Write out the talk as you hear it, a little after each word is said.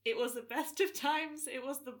It was the best of times, it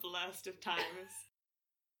was the blurst of times.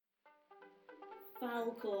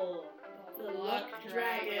 Falcor, the luck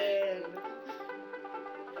dragon.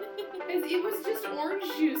 It was just orange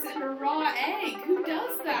juice and a raw egg. Who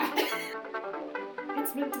does that?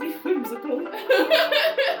 It's meant to be whimsical.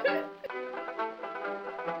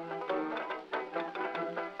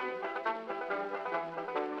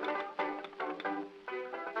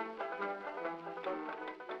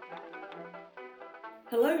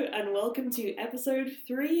 Hello and welcome to episode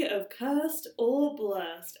 3 of Cursed or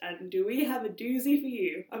Blurst. And do we have a doozy for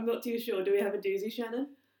you? I'm not too sure. Do we have a doozy, Shannon?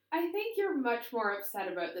 I think you're much more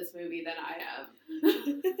upset about this movie than I am.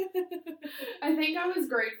 I think I was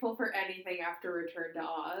grateful for anything after Return to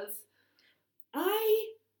Oz. I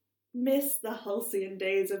miss the halcyon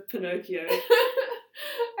days of Pinocchio.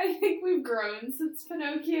 I think we've grown since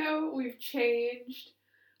Pinocchio. We've changed.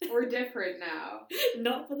 We're different now.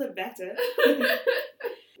 Not for the better.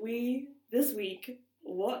 We, this week,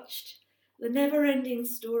 watched The Never-Ending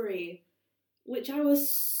Story, which I was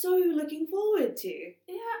so looking forward to.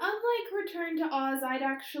 Yeah, unlike Return to Oz, I'd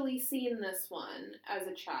actually seen this one as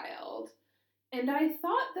a child. And I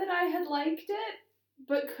thought that I had liked it,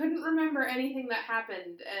 but couldn't remember anything that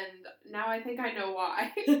happened, and now I think I know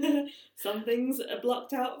why. Some things are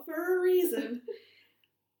blocked out for a reason.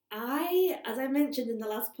 As I mentioned in the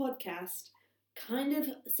last podcast, kind of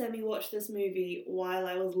semi-watched this movie while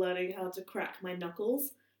I was learning how to crack my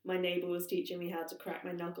knuckles. My neighbour was teaching me how to crack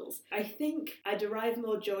my knuckles. I think I derived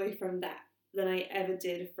more joy from that than I ever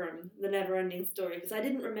did from The Never-Ending Story, because I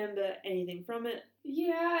didn't remember anything from it.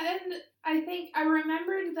 Yeah, and I think I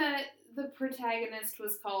remembered that the protagonist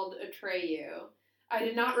was called Atreyu. I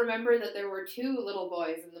did not remember that there were two little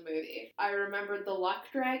boys in the movie. I remembered the luck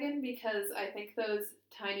dragon because I think those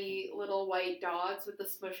tiny little white dogs with the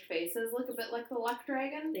smushed faces look a bit like the luck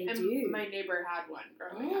dragon. They and do. My neighbor had one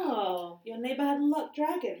growing up. Oh, your neighbour had a luck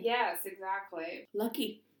dragon. Yes, exactly.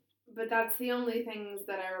 Lucky. But that's the only things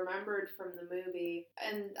that I remembered from the movie.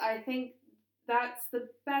 And I think that's the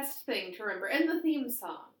best thing to remember. And the theme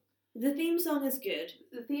song. The theme song is good.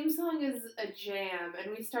 The theme song is a jam,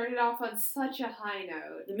 and we started off on such a high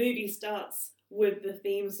note. The movie starts with the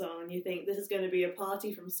theme song, and you think this is going to be a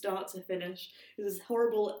party from start to finish. This is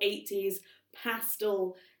horrible 80s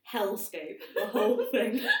pastel hellscape, the whole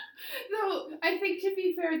thing. No, I think to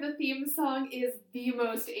be fair, the theme song is the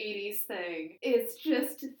most 80s thing. It's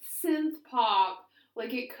just synth pop.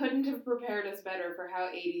 Like, it couldn't have prepared us better for how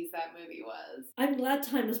 80s that movie was. I'm glad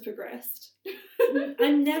time has progressed.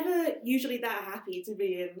 I'm never usually that happy to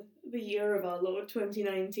be in the year of our Lord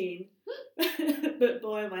 2019. But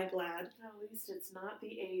boy, am I glad. At least it's not the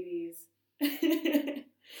 80s.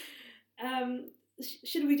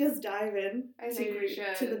 Should we just dive in I think we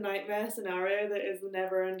should. to the nightmare scenario that is The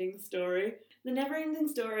Never-Ending Story? The Never-Ending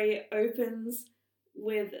Story opens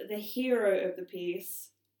with the hero of the piece,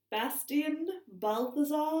 Bastian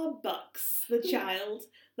Balthazar Bucks, the child.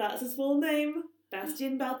 That's his full name,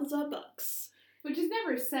 Bastian Balthazar Bucks. Which is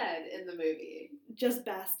never said in the movie. Just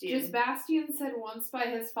Bastian. Just Bastian said once by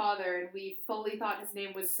his father, and we fully thought his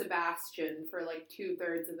name was Sebastian for like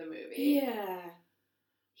 2/3 of the movie. Yeah.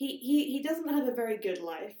 He doesn't have a very good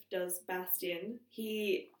life, does Bastian.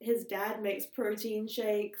 His dad makes protein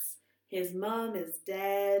shakes. His mum is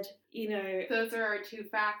dead. You know. Those are our 2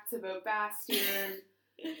 facts about Bastian.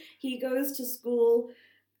 He goes to school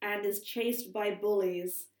and is chased by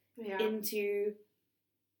bullies into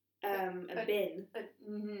a bin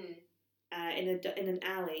in an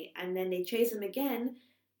alley, and then they chase him again,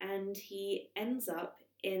 and he ends up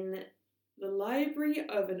in the library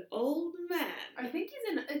of an old man. I think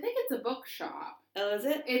it's a bookshop. Oh, is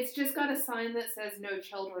it? It's just got a sign that says "No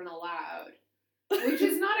children allowed," which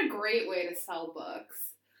is not a great way to sell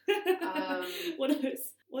books. What if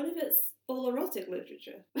it's all erotic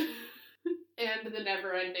literature? And The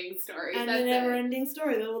Never-Ending Story. And The Never-Ending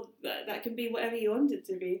Story. That can be whatever you want it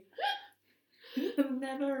to be.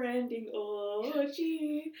 Never-ending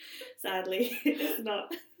orgy. Sadly, it's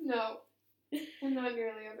not. No. And not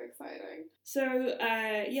nearly as exciting. So,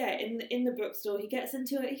 in the bookstore, he gets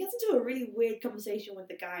into a really weird conversation with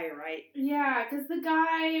the guy, right? Yeah, because the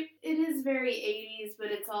guy, it is very 80s,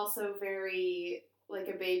 but it's also very like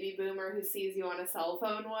a baby boomer who sees you on a cell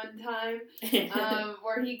phone one time,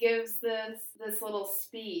 where he gives this little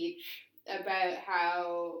speech about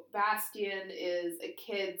how Bastian is a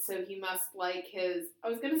kid, so he must like his, I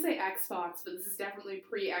was going to say Xbox, but this is definitely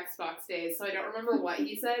pre-Xbox days, so I don't remember what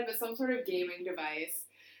he said, but some sort of gaming device,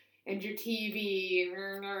 and your TV,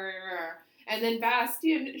 and then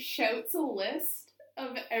Bastian shouts a list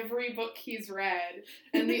of every book he's read.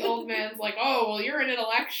 And the old man's like, oh, well, you're an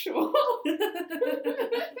intellectual.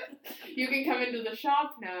 You can come into the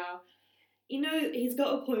shop now. You know, he's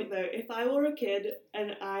got a point though. If I were a kid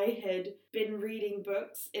and I had been reading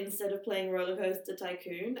books instead of playing Roller Coaster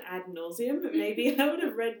Tycoon ad nauseum, maybe I would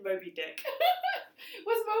have read Moby Dick.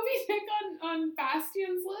 Was Moby Dick on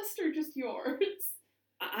Bastian's list or just yours?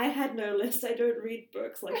 I had no list. I don't read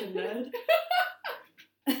books like a nerd.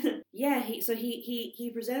 Yeah,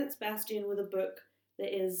 he presents Bastian with a book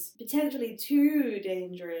that is potentially too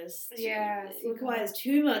dangerous. Yes. It requires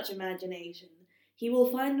too much imagination. He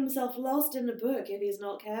will find himself lost in the book if he's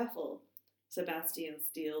not careful. Sebastian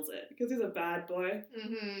steals it because he's a bad boy.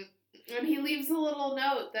 Mm-hmm. And he leaves a little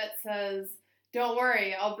note that says, don't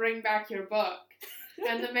worry, I'll bring back your book.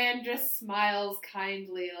 And the man just smiles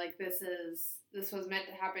kindly like this was meant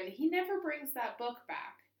to happen. He never brings that book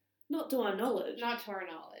back. Not to our knowledge. Not to our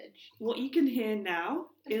knowledge. What you can hear now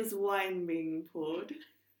is wine being poured.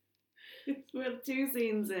 We're 2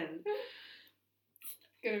 scenes in.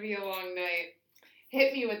 It's gonna be a long night.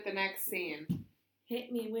 Hit me with the next scene.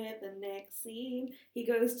 Hit me with the next scene. He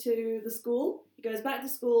goes to the school. He goes back to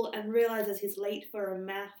school and realizes he's late for a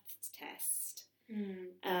maths test.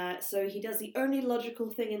 So he does the only logical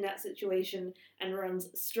thing in that situation and runs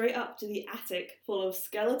straight up to the attic full of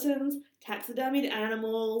skeletons, taxidermied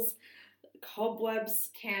animals, cobwebs,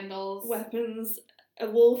 Candles. weapons, a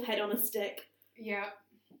wolf head on a stick, Yeah.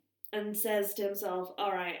 and says to himself,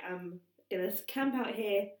 alright, I'm gonna camp out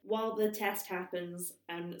here while the test happens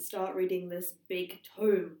and start reading this big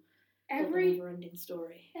tome of the Every never-ending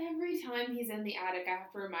story. time he's in the attic, I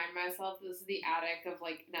have to remind myself this is the attic of,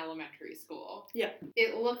 like, an elementary school. Yeah.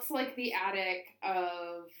 It looks like the attic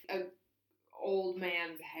of a old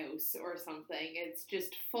man's house or something. It's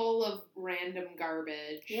just full of random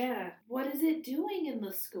garbage. Yeah. What is it doing in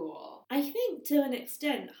the school? I think, to an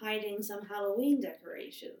extent, hiding some Halloween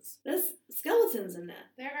decorations. There's skeletons in there.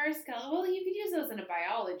 There are skeletons. Well, you could use those in a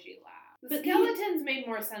biology lab. The But skeletons made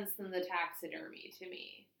more sense than the taxidermy to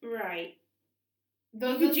me. Right.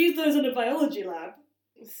 Those You could use those in a biology lab.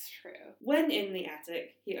 It's true. When in the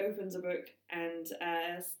attic, he opens a book and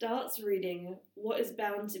starts reading what is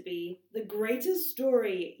bound to be the greatest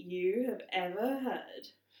story you have ever heard.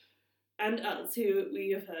 And us, who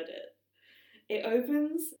we have heard it. It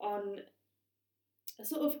opens on a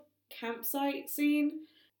sort of campsite scene.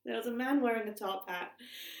 There's a man wearing a top hat.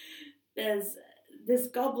 There's this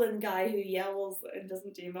goblin guy who yells and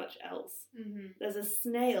doesn't do much else. Mm-hmm. There's a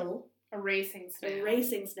snail. A racing snail. A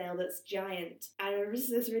racing snail that's giant, and there's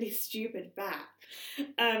this really stupid bat.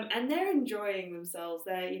 And they're enjoying themselves.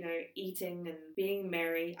 They're, eating and being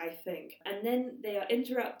merry, I think. And then they are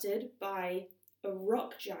interrupted by a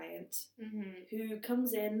rock giant who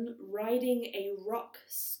comes in riding a rock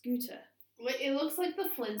scooter. It looks like the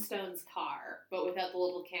Flintstones car, but without the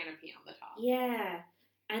little canopy on the top. Yeah.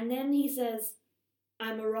 And then he says,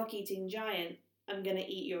 I'm a rock-eating giant. I'm gonna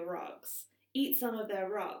eat your rocks. Eat some of their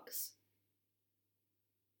rocks.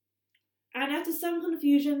 And after some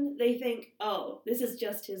confusion, they think, oh, this is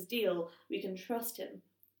just his deal. We can trust him.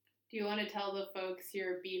 Do you want to tell the folks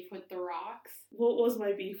your beef with the rocks? What was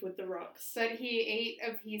my beef with the rocks? That he ate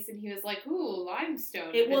a piece and he was like, ooh,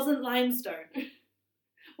 limestone. It wasn't limestone.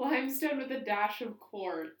 Limestone with a dash of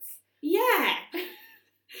quartz. Yeah!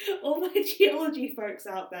 All my geology folks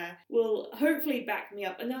out there will hopefully back me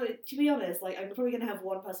up. And no, to be honest, I'm probably going to have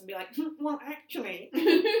one person be like, well, actually,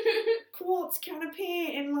 quartz can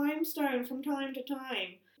appear in limestone from time to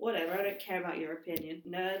time. Whatever, I don't care about your opinion,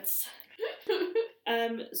 nerds.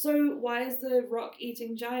 So why is the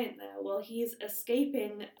rock-eating giant there? Well, he's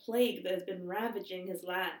escaping a plague that has been ravaging his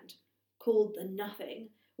land, called the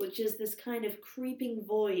Nothing, which is this kind of creeping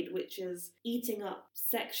void which is eating up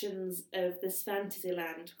sections of this fantasy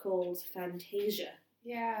land called Fantasia.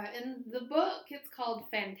 Yeah, in the book it's called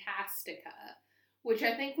Fantastica, which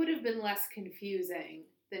I think would have been less confusing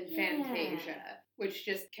than Fantasia, which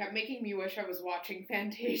just kept making me wish I was watching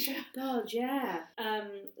Fantasia. God, yeah.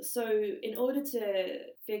 So in order to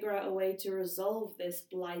figure out a way to resolve this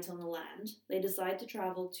blight on the land, they decide to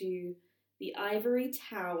travel to the Ivory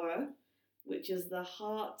Tower, which is the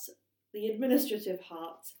administrative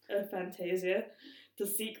heart of Fantasia, to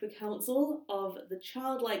seek the counsel of the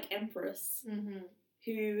childlike empress,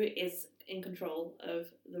 who is in control of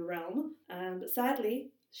the realm. But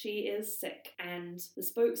sadly, she is sick, and the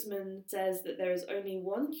spokesman says that there is only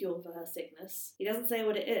one cure for her sickness. He doesn't say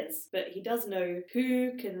what it is, but he does know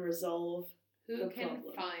who can resolve Who the can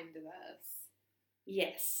problem. find this?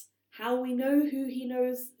 Yes. How we know who he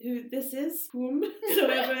knows who this is,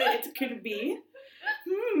 whomsoever it could be.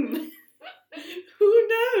 Who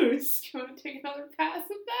knows? Do you want to take another pass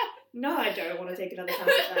at that? No, I don't want to take another pass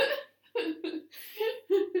at that.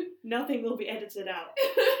 Nothing will be edited out.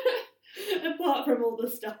 Apart from all the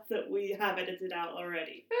stuff that we have edited out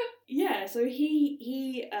already. Yeah, so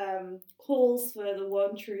he calls for the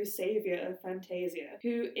one true saviour of Fantasia,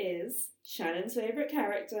 who is Shannon's favourite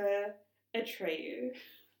character, Atreyu.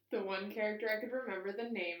 The one character I could remember the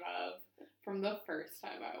name of from the first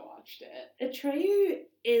time I watched it. Atreyu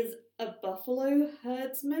is a buffalo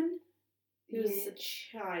herdsman who's Yeah. a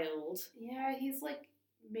child. Yeah, he's like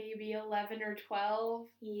maybe 11 or 12.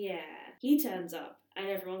 Yeah. He turns up and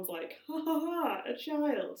everyone's like, ha ha ha, a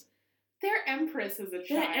child. Their empress is a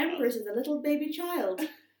child. Their empress is a little baby child.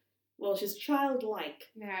 Well, she's childlike.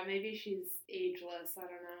 Yeah, maybe she's ageless, I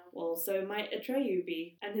don't know. Well, so might Atreyu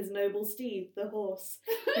be, and his noble steed, the horse,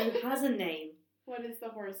 who has a name. What is the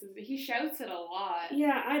horse's? He shouts it a lot.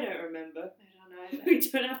 Yeah, I don't remember. I don't know. We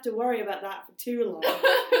don't have to worry about that for too long.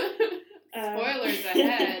 Spoilers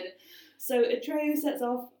ahead. So Atreyu sets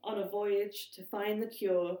off on a voyage to find the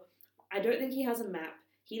cure. I don't think he has a map.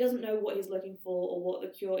 He doesn't know what he's looking for or what the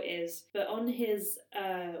cure is. But on his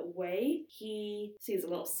way, he sees a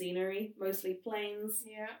lot of scenery, mostly plains,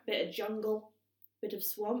 Yeah. bit of jungle, bit of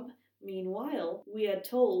swamp. Meanwhile, we are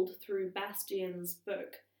told through Bastian's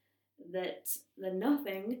book that the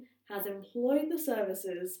Nothing has employed the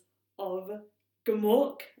services of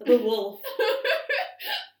Gamork the wolf.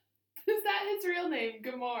 Is that his real name,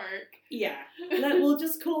 Gamork? Yeah, we'll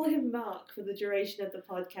just call him Mark for the duration of the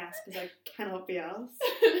podcast because I cannot be asked.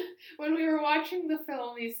 When we were watching the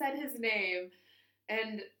film, he said his name,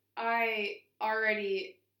 and I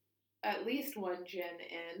already, at least one gin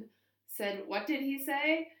in, said, what did he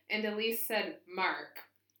say? And Elise said, Mark.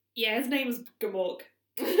 Yeah, his name's Gamork.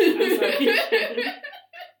 I'm sorry.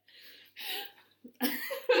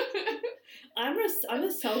 I'm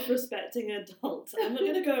a self-respecting adult. I'm not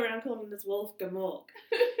going to go around calling this wolf Gamork.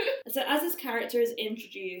 So as this character is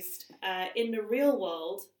introduced in the real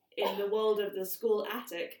world, in the world of the school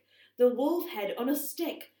attic, the wolf head on a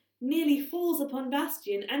stick nearly falls upon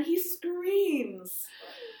Bastian and he screams.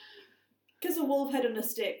 Because a wolf head on a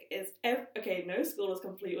stick is... okay, no school is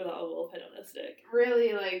complete without a wolf head on a stick.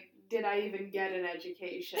 Really, like, did I even get an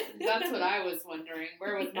education? That's what I was wondering.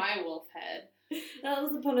 Where was my wolf head? That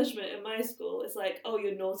was the punishment in my school. It's like, oh,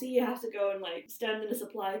 you're naughty, you have to go and like stand in a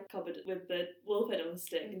supply cupboard with the wolf head on a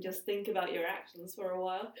stick and just think about your actions for a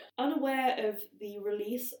while. Unaware of the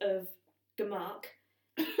release of Gamark,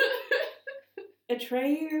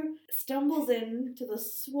 Atreyu stumbles into the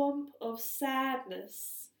Swamp of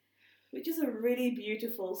Sadness, which is a really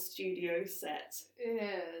beautiful studio set. It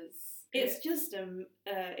is. It's just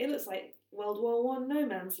it looks like World War I no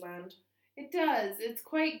man's land. It does. It's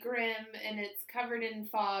quite grim, and it's covered in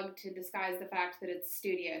fog to disguise the fact that it's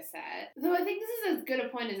studio set. Though I think this is as good a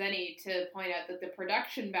point as any to point out that the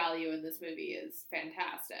production value in this movie is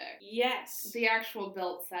fantastic. Yes. The actual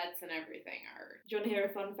built sets and everything are... Do you want to hear a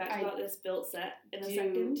fun fact about this built set in a do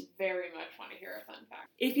second? Very much want to hear a fun fact.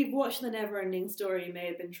 If you've watched The Neverending Story, you may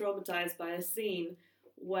have been traumatized by a scene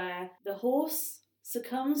where the horse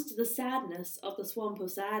succumbs to the sadness of the Swamp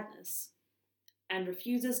of Sadness and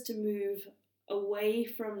refuses to move away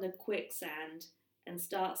from the quicksand and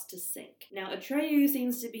starts to sink. Now, Atreyu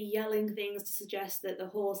seems to be yelling things to suggest that the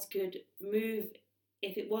horse could move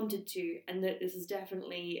if it wanted to, and that this is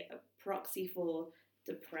definitely a proxy for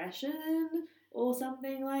depression or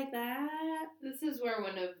something like that. This is where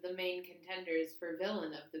one of the main contenders for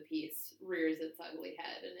villain of the piece rears its ugly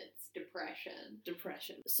head, and it's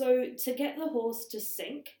depression. So to get the horse to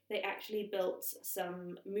sink, they actually built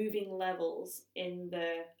some moving levels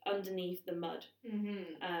underneath the mud.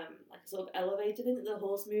 Mm-hmm. Like a sort of elevator thing that the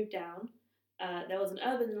horse moved down. There was an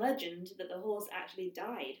urban legend that the horse actually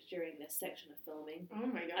died during this section of filming. Oh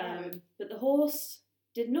my god. But the horse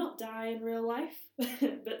did not die in real life,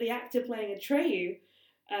 but the actor playing Atreyu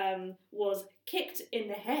was kicked in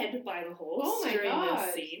the head by the horse Oh my during god,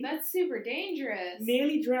 this scene. that's super dangerous.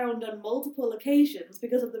 Nearly drowned on multiple occasions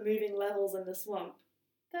because of the moving levels in the swamp.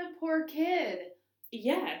 That poor kid.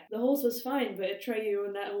 Yeah, the horse was fine, but Atreyu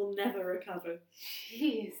and that will never recover.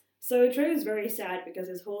 Jeez. So Atreyu's very sad because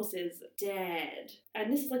his horse is dead.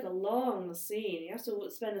 And this is like a long scene. You have to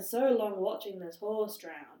spend so long watching this horse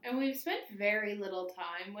drown. And we've spent very little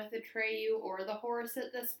time with Atreyu or the horse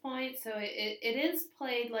at this point, so it is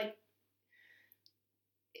played like...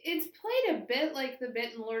 It's played a bit like the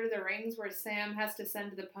bit in Lord of the Rings where Sam has to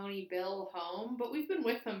send the pony Bill home, but we've been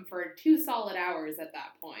with them for 2 solid hours at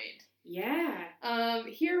that point. Yeah.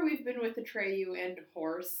 Here we've been with Atreyu and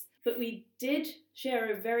horse But we did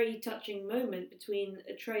share a very touching moment between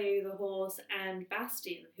Atreyu the horse and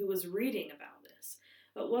Bastian, who was reading about this.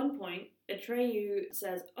 At one point, Atreyu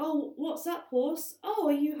says, "Oh, what's up, horse? Oh,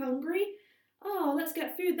 are you hungry? Oh, let's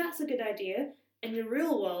get food, that's a good idea." In the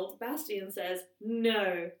real world, Bastian says,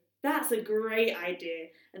 "No, that's a great idea,"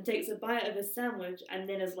 and takes a bite of his sandwich and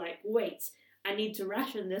then is like, "Wait, I need to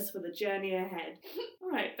ration this for the journey ahead."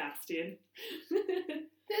 Alright, Bastian. It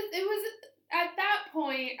was, at that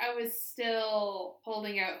point, I was still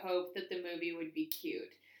holding out hope that the movie would be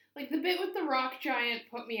cute. Like, the bit with the rock giant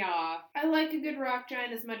put me off. I like a good rock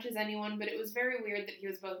giant as much as anyone, but it was very weird that he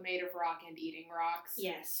was both made of rock and eating rocks.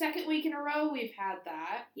 Yes. Second week in a row, we've had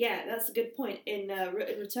that. Yeah, that's a good point. In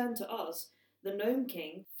Return to Oz, the Gnome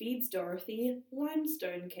King feeds Dorothy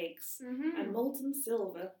limestone cakes and molten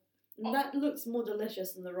silver. And that looks more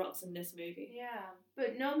delicious than the rocks in this movie. Yeah,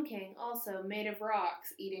 but Gnome King also made of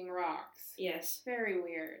rocks, eating rocks. Yes. Very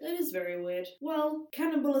weird. That is very weird. Well,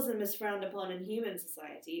 cannibalism is frowned upon in human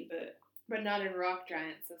society, but not in rock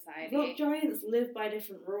giant society. Rock giants live by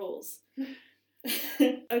different rules.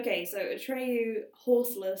 Okay, so Atreyu,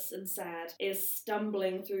 horseless and sad, is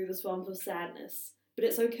stumbling through the swamp of sadness. But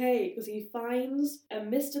it's okay, because he finds a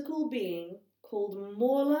mystical being called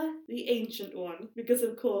Morla, the Ancient One, because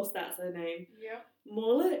of course that's her name. Yep.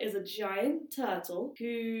 Morla is a giant turtle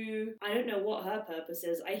who, I don't know what her purpose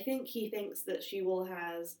is. I think he thinks that she will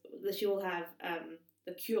have the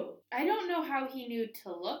cure. I don't know how he knew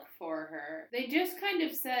to look for her. They just kind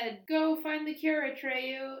of said, "Go find the cure,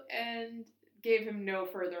 Atreyu," and gave him no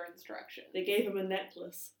further instruction. They gave him a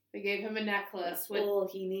necklace. They gave him a necklace That's with all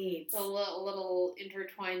he needs. the little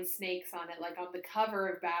intertwined snakes on it, like on the cover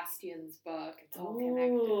of Bastian's book. It's all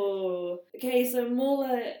connected. Oh. Okay, so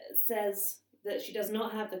Morla says that she does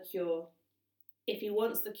not have the cure. If he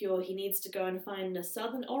wants the cure, he needs to go and find the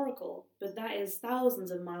Southern Oracle, but that is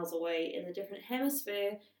thousands of miles away in a different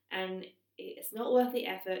hemisphere, and it's not worth the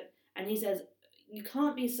effort. And he says, "You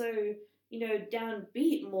can't be so,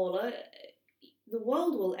 downbeat, Morla. The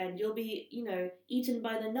world will end. You'll be, eaten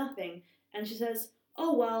by the nothing." And she says,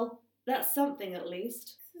 "Oh, well, that's something at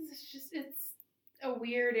least." It's a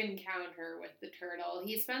weird encounter with the turtle.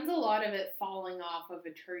 He spends a lot of it falling off of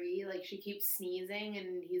a tree. Like, she keeps sneezing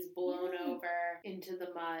and he's blown over into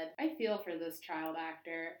the mud. I feel for this child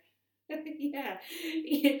actor. Yeah.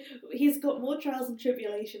 He's got more trials and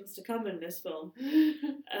tribulations to come in this film.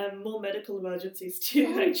 More medical emergencies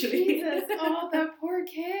too, actually. Jesus. Oh, that poor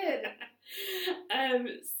kid.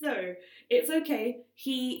 So it's okay.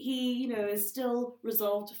 He is still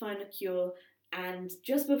resolved to find a cure, and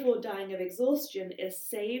just before dying of exhaustion is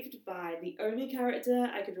saved by the only character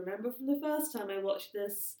I could remember from the first time I watched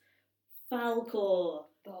this, Falkor,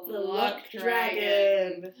 the luck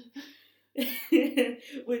dragon.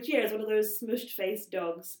 Which, is one of those smushed-faced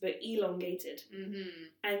dogs, but elongated.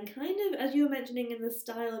 And kind of, as you were mentioning, in the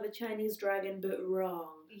style of a Chinese dragon, but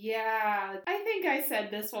wrong. Yeah, I think I said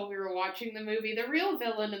this while we were watching the movie. The real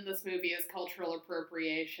villain in this movie is cultural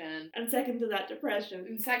appropriation. And second to that, depression.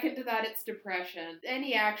 And second to that, it's depression.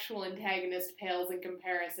 Any actual antagonist pales in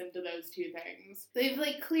comparison to those two things. They've,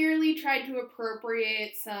 clearly tried to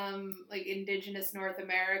appropriate some, indigenous North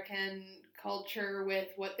American culture with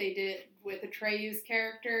what they did with Atreyu's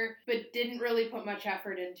character, but didn't really put much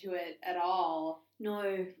effort into it at all.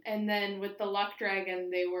 No. And then with the Luck Dragon,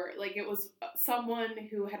 they were, it was someone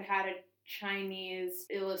who had a Chinese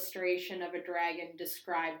illustration of a dragon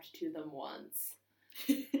described to them once.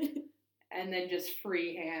 And then just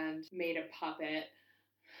freehand made a puppet.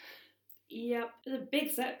 Yep. It's a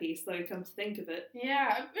big set piece, though, come to think of it.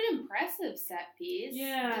 Yeah, an impressive set piece.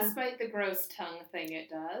 Yeah. Despite the gross tongue thing it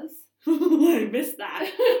does. I missed that.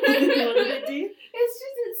 What did it do? It's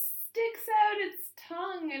just, it sticks out its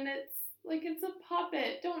tongue and it's a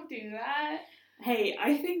puppet. Don't do that. Hey,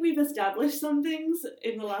 I think we've established some things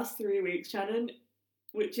in the last 3 weeks, Shannon,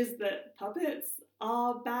 which is that puppets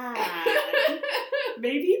are bad.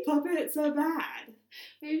 Maybe puppets are bad.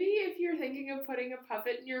 Maybe if you're thinking of putting a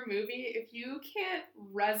puppet in your movie, if you can't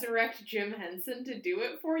resurrect Jim Henson to do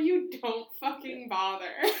it for you, don't fucking bother.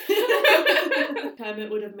 Kermit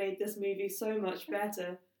would have made this movie so much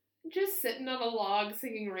better. Just sitting on a log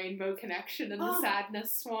singing Rainbow Connection in the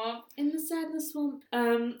Sadness Swamp. In the Sadness Swamp.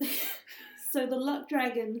 So the Luck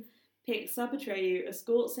Dragon picks up Atreyu,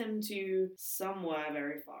 escorts him to somewhere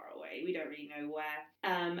very far away. We don't really know where.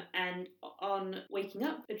 And on waking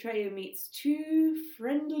up, Atreyu meets two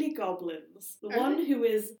friendly goblins. The one who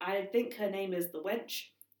is, I think her name is the Wench,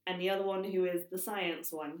 and the other one who is the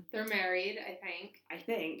science one. They're married, I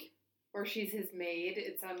think. Or she's his maid,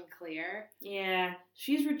 it's unclear. Yeah,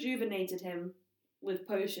 she's rejuvenated him with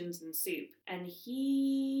potions and soup, and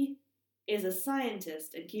he is a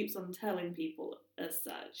scientist and keeps on telling people as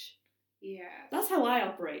such. Yeah. That's how I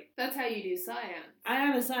operate. That's how you do science. I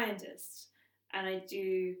am a scientist, and I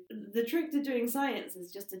do... The trick to doing science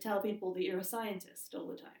is just to tell people that you're a scientist all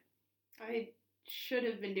the time. I should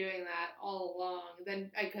have been doing that all along.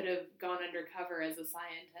 Then I could have gone undercover as a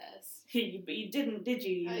scientist. But you didn't, did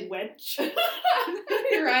you, you wench?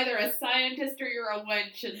 You're either a scientist or you're a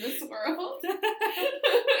wench in this world.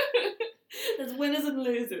 There's winners and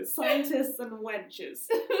losers, scientists and wenches.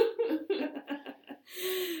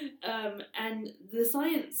 And the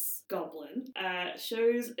science goblin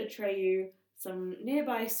shows Atreyu some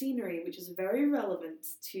nearby scenery which is very relevant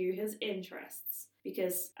to his interests,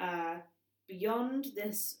 because beyond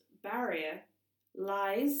this barrier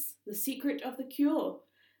lies the secret of the cure.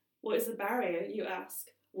 What is the barrier, you ask?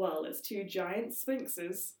 Well, it's two giant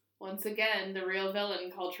sphinxes. Once again, the real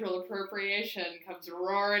villain, cultural appropriation, comes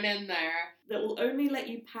roaring in there. That will only let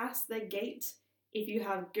you pass their gate if you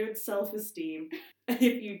have good self-esteem. And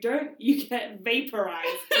if you don't, you get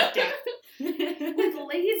vaporized to death. With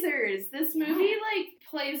lasers! This movie,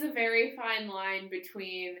 plays a very fine line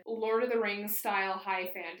between Lord of the Rings style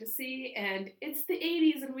high fantasy and it's the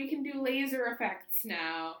 80s and we can do laser effects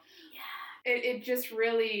now. It just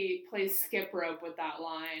really plays skip rope with that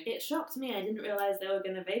line. It shocked me. I didn't realise they were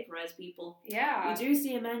going to vaporize people. Yeah. We do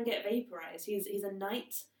see a man get vaporized. He's a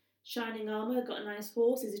knight, shining armour, got a nice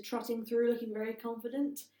horse. He's trotting through looking very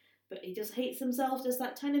confident. But he just hates himself just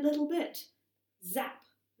that tiny little bit. Zap.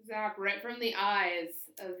 Zap right from the eyes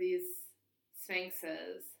of these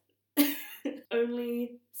sphinxes.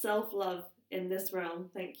 Only self-love in this realm,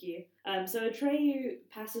 thank you. So Atreyu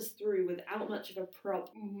passes through without much of a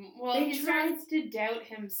problem. Well, he starts to doubt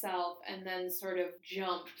himself and then sort of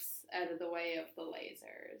jumps out of the way of the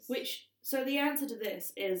lasers. So the answer to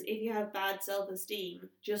this is if you have bad self-esteem,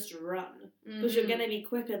 just run. Because you're going to be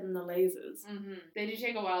quicker than the lasers. Mm-hmm. They do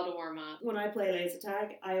take a while to warm up. When I play laser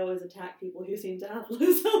tag, I always attack people who seem to have low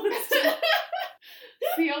self-esteem.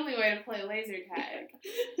 It's the only way to play laser tag.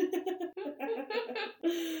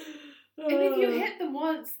 And if you hit them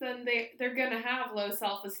once, then they're going to have low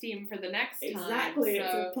self-esteem for the next time. Exactly, so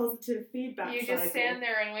it's a positive feedback You just stand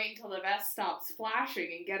there and wait until the vest stops flashing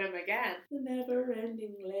and get them again. The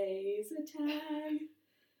never-ending laser tag.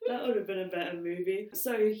 That would have been a better movie.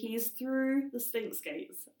 So he's through the Sphinx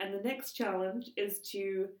Gates, and the next challenge is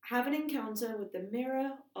to have an encounter with the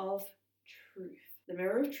Mirror of Truth. The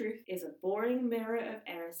Mirror of Truth is a boring mirror of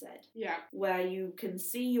Erised. Yeah. Where you can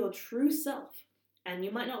see your true self. And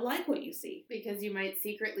you might not like what you see. Because you might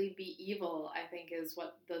secretly be evil, I think is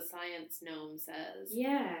what the science gnome says.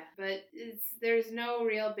 Yeah. But there's no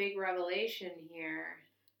real big revelation here.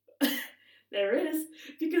 There is.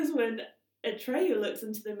 Because when Atreyu looks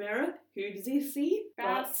into the mirror, who does he see?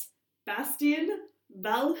 Bastian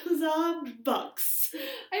Balthazar Bucks.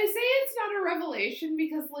 I say it's not a revelation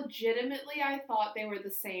because legitimately I thought they were the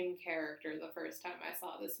same character the first time I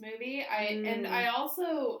saw this movie. And I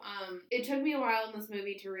also, it took me a while in this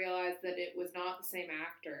movie to realize that it was not the same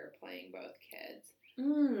actor playing both kids.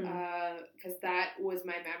 Because that was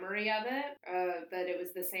my memory of it, that it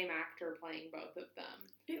was the same actor playing both of them.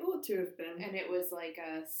 It ought to have been. And it was like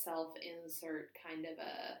a self-insert kind of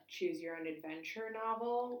a choose-your-own-adventure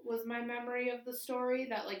novel was my memory of the story,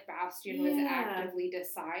 that like Bastian was actively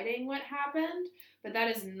deciding what happened, but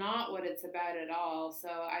that is not what it's about at all, so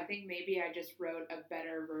I think maybe I just wrote a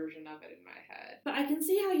better version of it in my head. But I can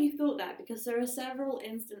see how you thought that, because there are several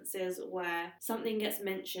instances where something gets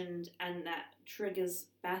mentioned and that triggers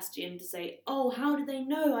Bastian to say, oh, how did they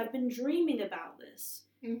know? I've been dreaming about this.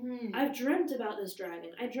 Mm-hmm. I've dreamt about this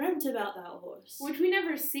dragon. I dreamt about that horse. Which we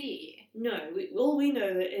never see. No, all we know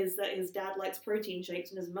is that his dad likes protein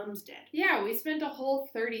shakes and his mum's dead. Yeah, we spent a whole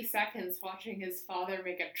 30 seconds watching his father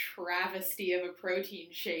make a travesty of a protein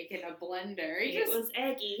shake in a blender. It was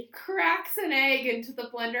eggy. Cracks an egg into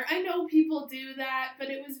the blender. I know people do that,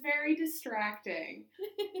 but it was very distracting.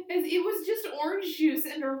 It was just orange juice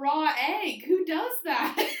and a raw egg. Who does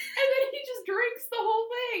that? And then he just drinks the whole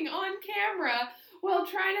thing on camera while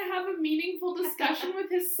trying to have a meaningful discussion with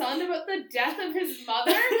his son about the death of his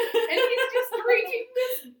mother, and he's just drinking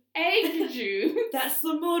this egg juice. That's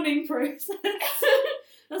the mourning process.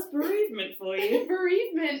 That's bereavement for you.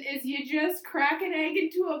 Bereavement is you just crack an egg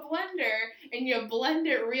into a blender, and you blend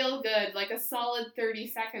it real good, like a solid 30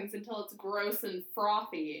 seconds until it's gross and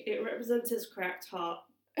frothy. It represents his cracked heart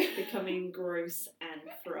becoming gross and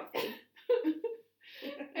frothy.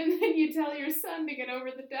 And then you tell your son to get over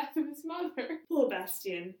the death of his mother. Poor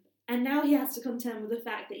Bastian. And now he has to contend with the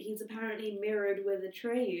fact that he's apparently mirrored with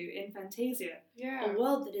Atreyu in Fantasia. Yeah. A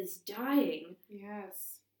world that is dying.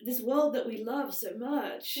 Yes. This world that we love so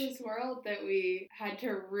much. This world that we had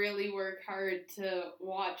to really work hard to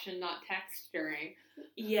watch and not text during.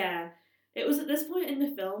 Yeah. It was at this point in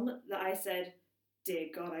the film that I said, dear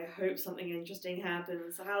God, I hope something interesting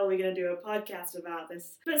happens. How are we going to do a podcast about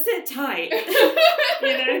this? But sit tight.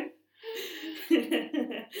 You know?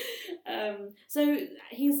 So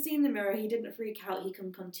he's seen the mirror, he didn't freak out, he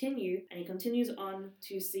can continue, and he continues on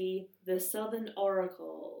to see the Southern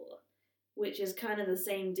Oracle, which is kind of the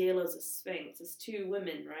same deal as a Sphinx. It's two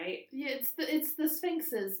women, right? Yeah, it's the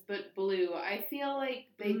Sphinxes, but blue. I feel like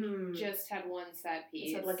they just had one set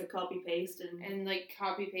piece. It's had like a copy paste and like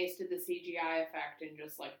copy pasted the CGI effect and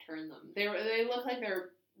just like turned them. They look like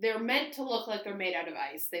they're meant to look like they're made out of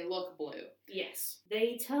ice. They look blue. Yes.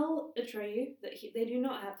 They tell Atreyu that they do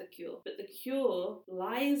not have the cure, but the cure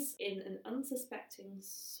lies in an unsuspecting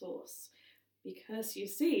source. Because, you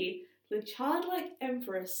see, the childlike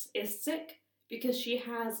empress is sick because she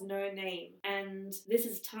has no name. And this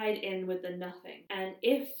is tied in with the nothing. And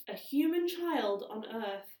if a human child on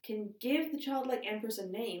Earth can give the childlike empress a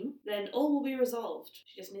name, then all will be resolved.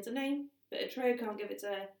 She just needs a name. But Atreyu can't give it to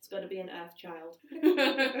her. It's got to be an Earth child.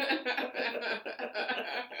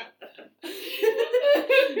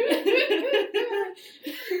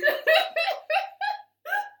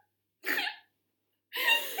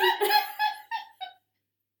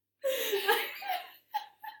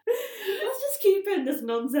 Let's just keep in this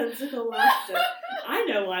nonsensical laughter. I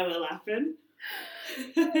know why we're laughing.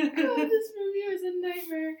 God, this movie was a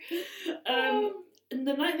nightmare. And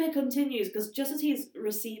the nightmare continues because just as he's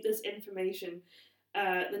received this information,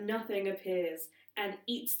 the nothing appears and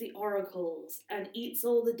eats the oracles and eats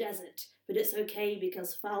all the desert. But it's okay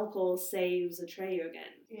because Falkor saves Atreyu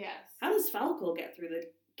again. Yes. How does Falkor get through the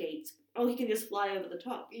gate? Oh, he can just fly over the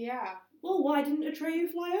top. Yeah. Well, why didn't Atreyu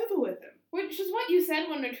fly over with him? Which is what you said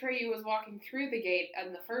when Atreyu was walking through the gate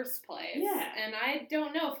in the first place. Yeah. And I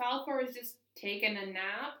don't know, Falkor was just taking a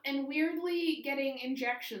nap and weirdly getting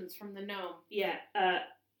injections from the gnome. Yeah,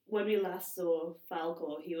 when we last saw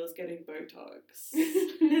Falkor, he was getting Botox.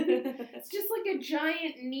 It's just like a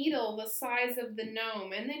giant needle the size of the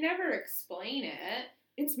gnome, and they never explain it.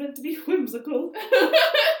 It's meant to be whimsical.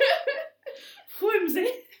 Whimsy.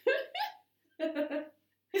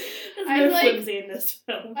 There's no whimsy in this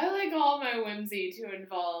film. I like all my whimsy to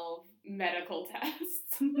involve medical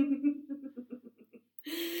tests.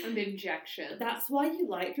 And injections. That's why you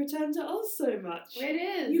like Return to Oz so much. It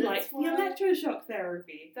is. You like the electroshock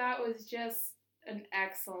therapy. That was just an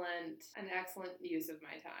excellent use of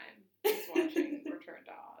my time. Just watching Return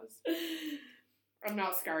to Oz. I'm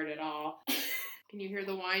not scarred at all. Can you hear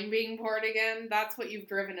the wine being poured again? That's what you've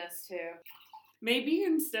driven us to. Maybe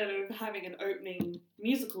instead of having an opening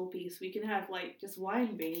musical piece, we can have like just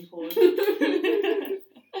wine being poured.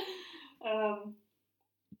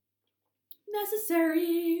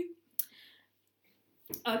 Necessary.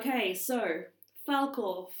 Okay, so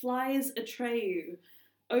Falkor flies Atreyu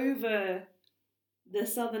over the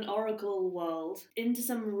Southern Oracle world into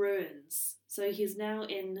some ruins. So he's now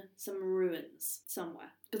in some ruins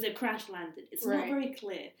somewhere because it crash landed. It's not very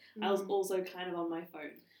clear. I was also kind of on my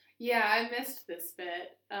phone. Yeah, I missed this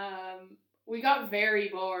bit. We got very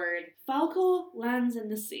bored. Falkor lands in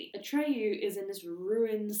the sea. Atreyu is in this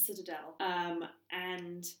ruined citadel.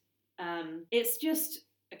 And it's just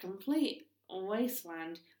a complete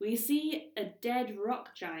wasteland. We see a dead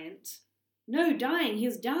rock giant. No, dying.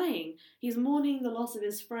 He's dying. He's mourning the loss of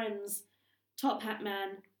his friends, Top Hat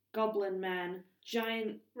Man, Goblin Man,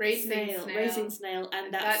 giant racing snail,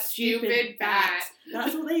 and that stupid bat.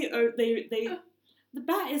 That's what they the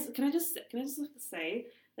bat is. Can I just say?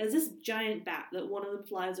 There's this giant bat that one of them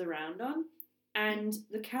flies around on, and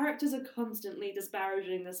the characters are constantly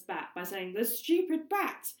disparaging this bat by saying, "The stupid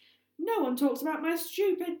bat! No one talks about my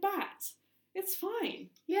stupid bat! It's fine."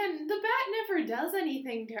 Yeah, the bat never does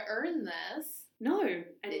anything to earn this. No,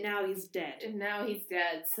 and now he's dead.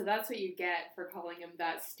 So that's what you get for calling him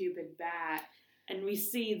that stupid bat. And we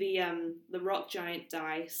see the rock giant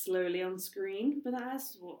die slowly on screen, but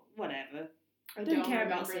that's whatever. I don't care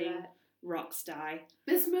about seeing rocks die.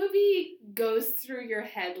 This movie goes through your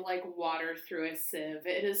head like water through a sieve.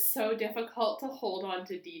 It is so difficult to hold on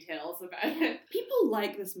to details about it. People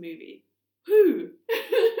like this movie. Who?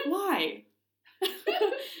 Why?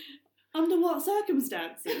 Under what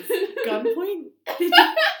circumstances? Gunpoint?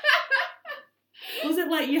 Was it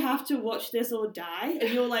like you have to watch this or die?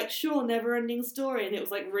 And you're like, sure, never ending story. And it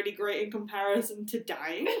was like really great in comparison to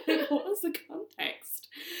dying. What was the context?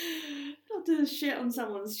 Not to shit on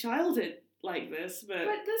someone's childhood like this, but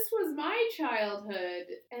this was my childhood,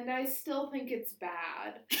 and I still think it's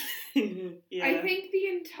bad. yeah. I think the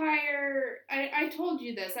entire... I told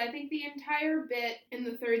you this. I think the entire bit in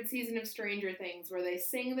the 3rd season of Stranger Things where they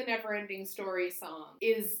sing the Neverending Story song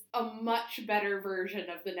is a much better version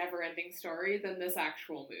of the Neverending Story than this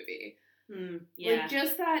actual movie. Yeah. Like,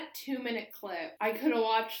 just that 2-minute clip, I could have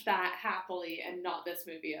watched that happily and not this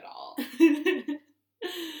movie at all.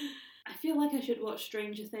 I feel like I should watch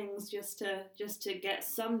Stranger Things just to get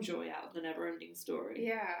some joy out of the Neverending Story.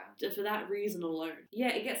 Yeah. For that reason alone.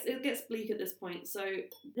 Yeah, it gets bleak at this point. So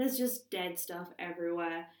there's just dead stuff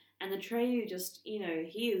everywhere. And Atreyu just,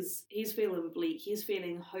 he's feeling bleak. He's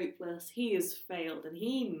feeling hopeless. He has failed, and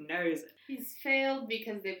he knows it. He's failed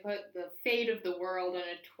because they put the fate of the world on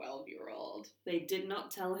a 12-year-old. They did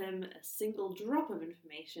not tell him a single drop of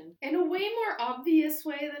information. In a way more obvious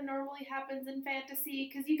way than normally happens in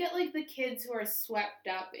fantasy, because you get, like, the kids who are swept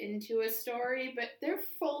up into a story, but they're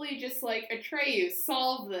fully just like, Atreyu,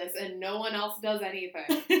 solve this, and no one else does anything.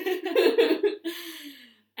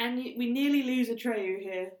 And we nearly lose Atreyu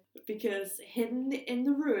here, because hidden in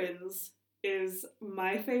the ruins is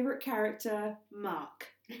my favourite character, Mark.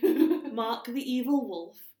 Mark the evil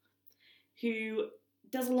wolf, who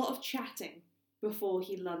does a lot of chatting before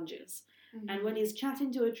he lunges. Mm-hmm. And when he's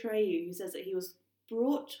chatting to Atreyu, he says that he was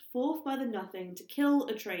brought forth by the Nothing to kill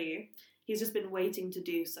Atreyu. He's just been waiting to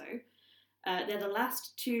do so. They're the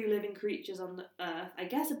last 2 living creatures on the Earth, I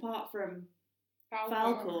guess apart from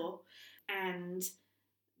Falkor. And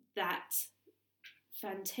that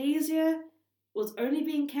Fantasia was only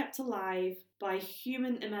being kept alive by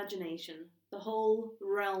human imagination. The whole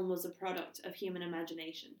realm was a product of human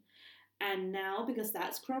imagination. And now, because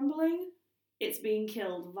that's crumbling, it's being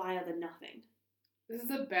killed via the Nothing. This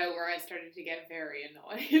is about where I started to get very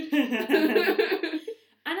annoyed.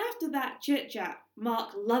 And after that chit-chat, Mark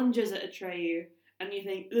lunges at Atreyu, and you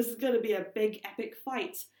think, this is going to be a big epic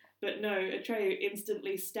fight. But no, Atreyu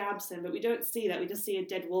instantly stabs him, but we don't see that. We just see a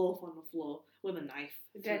dead wolf on the floor with a knife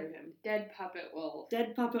through him. Dead puppet wolf.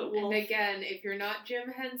 Dead puppet wolf. And again, if you're not Jim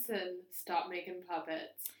Henson, stop making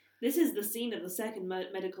puppets. This is the scene of the second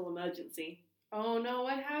medical emergency. Oh no,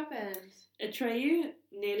 what happened? Atreyu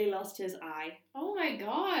nearly lost his eye. Oh my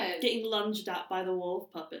god. Getting lunged at by the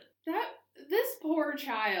wolf puppet. This poor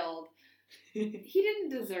child. He didn't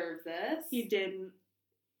deserve this. He didn't.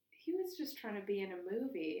 He was just trying to be in a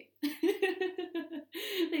movie.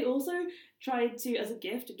 They also tried to, as a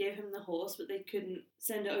gift, give him the horse, but they couldn't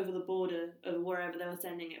send it over the border of wherever they were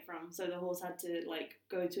sending it from. So the horse had to,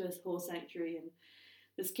 go to a horse sanctuary, and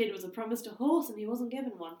this kid was promised a horse and he wasn't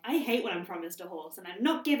given one. I hate when I'm promised a horse and I'm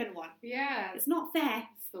not given one. Yeah. It's not fair.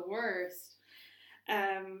 It's the worst.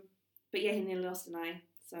 But yeah, he nearly lost an eye,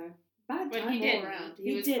 so... Bad time but he did. all around.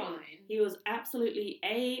 He was fine. He was absolutely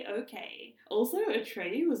A-okay. Also,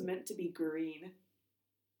 Atreyu was meant to be green.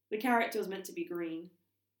 The character was meant to be green.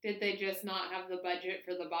 Did they just not have the budget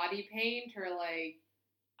for the body paint, or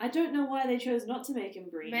I don't know why they chose not to make him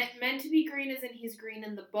green. Meant to be green as in he's green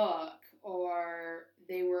in the book, or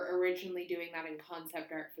they were originally doing that in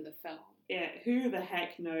concept art for the film. Yeah, who the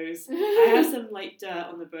heck knows? I have some dirt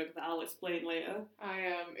on the book that I'll explain later. I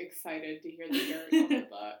am excited to hear the dirt on the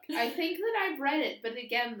book. I think that I've read it, but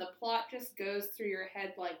again, the plot just goes through your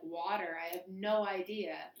head like water. I have no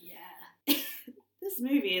idea. Yeah. This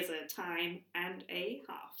movie is a time and a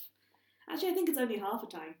half. Actually, I think it's only half a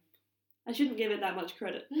time. I shouldn't give it that much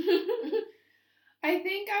credit. I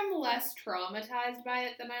think I'm less traumatized by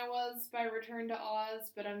it than I was by Return to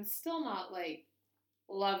Oz, but I'm still not,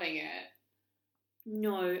 loving it.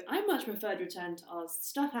 No, I much preferred Return to Oz.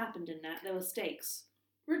 Stuff happened in that. There were stakes.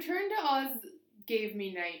 Return to Oz gave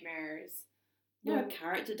me nightmares. There were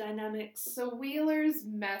character dynamics. The Wheelers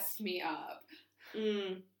messed me up.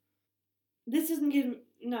 This doesn't give...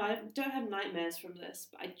 No, I don't have nightmares from this,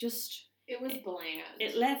 but It was bland.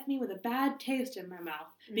 It left me with a bad taste in my mouth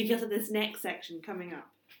because of this next section coming up.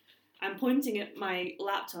 I'm pointing at my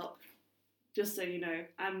laptop, just so you know.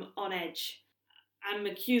 I'm on edge. I'm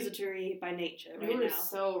accusatory by nature right now. You were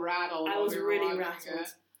so rattled. I was really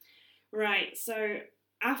rattled. Right, so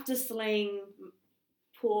after slaying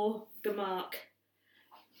poor Gamark,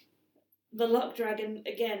 the Luck Dragon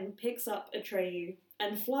again picks up Atreyu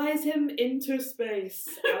and flies him into space.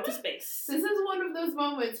 Outer space. This is one of those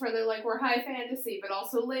moments where they're like, we're high fantasy, but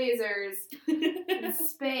also lasers in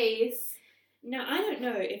space. Now, I don't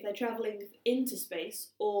know if they're travelling into space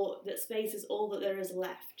or that space is all that there is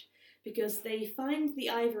left, because they find the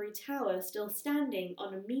ivory tower still standing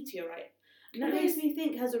on a meteorite. And that makes me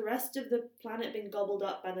think, has the rest of the planet been gobbled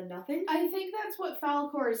up by the nothing? I think that's what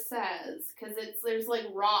Falcor says, because there's like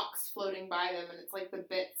rocks floating by them, and it's like the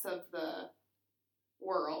bits of the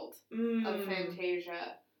world of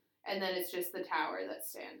Fantasia, and then it's just the tower that's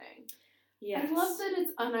standing. Yes. I love that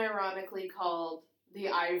it's unironically called the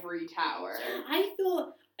Ivory Tower. I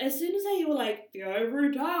thought, as soon as they were like, the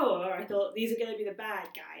Ivory Tower, I thought, these are going to be the bad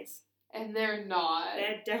guys. And they're not.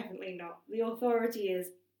 They're definitely not. The authority is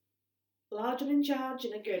large and in charge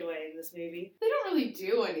in a good way in this movie. They don't really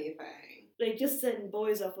do anything. They just send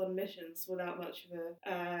boys off on missions without much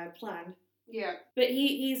of a plan. Yeah. But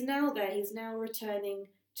he's now there. He's now returning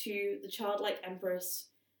to the childlike Empress,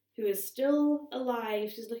 who is still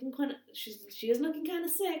alive. She is looking kind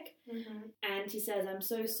of sick. Mm-hmm. And he says, "I'm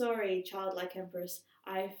so sorry, childlike Empress.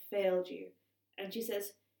 I failed you." And she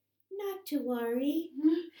says, "Not to worry.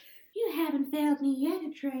 You haven't failed me yet,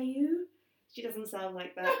 Atreyu." She doesn't sound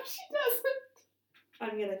like that. No, she doesn't.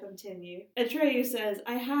 I'm gonna continue. Atreyu says,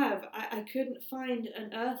 I couldn't find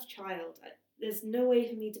an Earth child. There's no way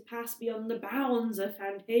for me to pass beyond the bounds of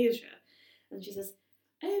Fantasia." And she says,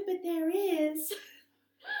 "Oh, but there is."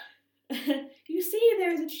 "You see,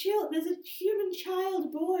 there's a human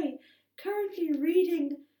child boy currently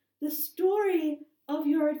reading the story of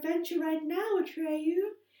your adventure right now,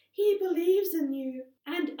 Atreyu. He believes in you,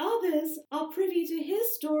 and others are privy to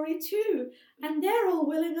his story too, and they're all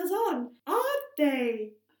willing us on, aren't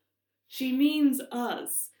they?" She means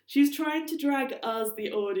us. She's trying to drag us,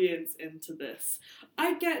 the audience, into this.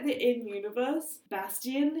 I get that in universe,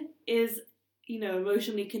 Bastian is,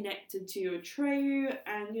 emotionally connected to Atreyu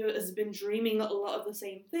and, has been dreaming a lot of the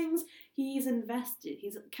same things. He's invested.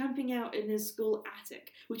 He's camping out in his school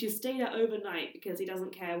attic, which is stayed at overnight because he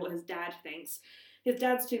doesn't care what his dad thinks. His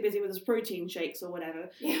dad's too busy with his protein shakes or whatever.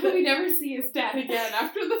 Yeah, but we never see his dad again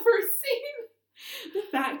after the first scene. The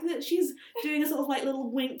fact that she's doing a sort of like little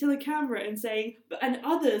wink to the camera and saying, "And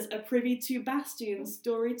others are privy to Bastian's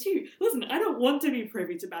story too." Listen, I don't want to be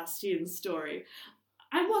privy to Bastian's story.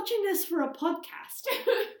 I'm watching this for a podcast.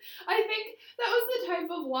 I think that was the type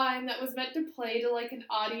of line that was meant to play to like an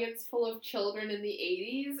audience full of children in the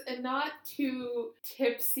 80s and not to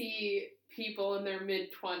tipsy people in their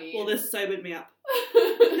mid-20s. Well, this sobered me up.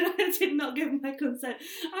 I did not give my consent.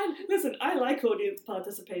 Listen, I like audience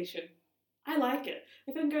participation. I like it.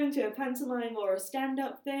 If I'm going to a pantomime or a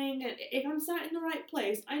stand-up thing, and if I'm sat in the right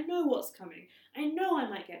place, I know what's coming. I know I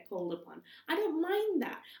might get called upon. I don't mind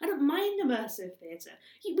that. I don't mind immersive theatre.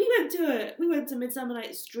 We went to Midsummer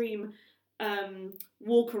Night's Dream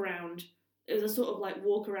walk around. It was a sort of like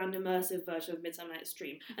walk around immersive version of Midsummer Night's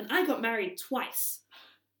Dream, and I got married twice.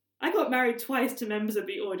 I got married twice to members of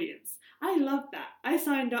the audience. I love that. I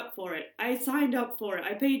signed up for it. I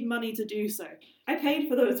paid money to do so. I paid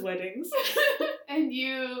for those weddings. And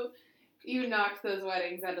you knocked those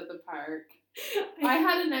weddings out of the park. I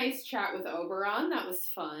had a nice chat with Oberon. That was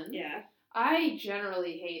fun. Yeah. I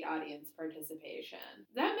generally hate audience participation.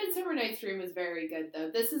 That Midsummer Night's Dream was very good, though.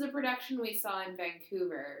 This is a production we saw in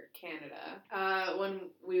Vancouver, Canada, when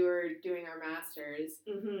we were doing our masters.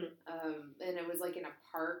 Mm-hmm. And it was like in a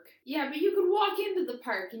park. Yeah, but you could walk into the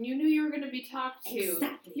park and you knew you were going to be talked to.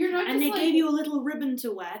 Exactly. You're not. And just they gave you a little ribbon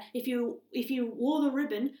to wear. If you wore the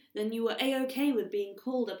ribbon, then you were A-okay with being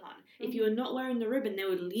called upon. Mm-hmm. If you were not wearing the ribbon, they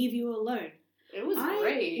would leave you alone. It was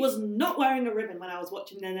great. I was not wearing a ribbon when I was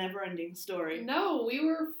watching The Neverending Story. No, we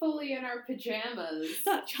were fully in our pajamas.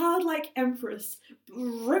 That childlike Empress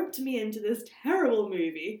roped me into this terrible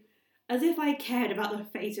movie as if I cared about the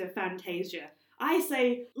fate of Fantasia. I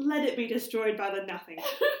say, let it be destroyed by the nothing.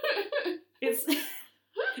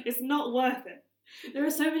 It's not worth it. There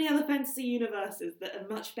are so many other fantasy universes that are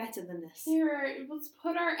much better than this. Let's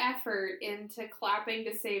put our effort into clapping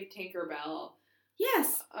to save Tinkerbell.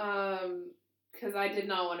 Yes. Because I did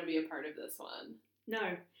not want to be a part of this one.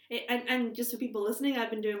 No. And just for people listening, I've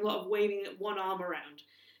been doing a lot of waving one arm around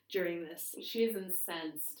during this. She's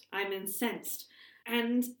incensed. I'm incensed.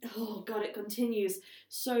 And, oh god, it continues.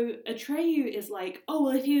 So Atreyu is like, "Oh,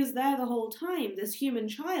 well, if he was there the whole time, this human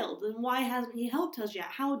child, then why hasn't he helped us yet?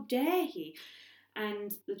 How dare he?"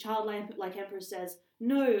 And the childlike Emperor says,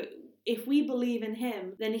 "No, if we believe in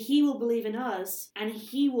him, then he will believe in us, and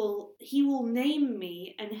he will name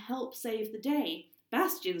me and help save the day."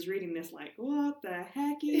 Bastian's reading this like, what the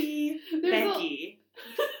hecky? Becky.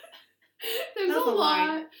 There's a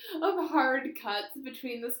lot of hard cuts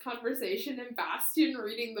between this conversation and Bastian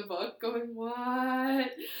reading the book going,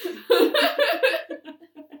 what?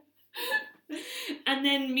 And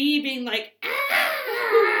then me being like,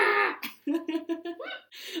 ah!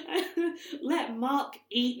 Let Mark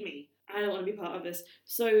eat me. I don't want to be part of this.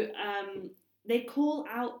 So they call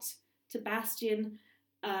out to Bastian.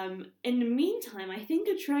 In the meantime, I think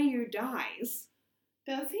Atreyu dies.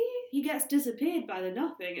 Does he? He gets disappeared by the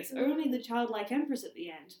nothing. It's only the childlike empress at the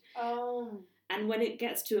end. Oh. And when it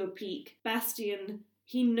gets to a peak, Bastian,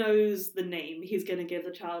 he knows the name he's going to give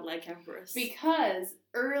the childlike empress. Because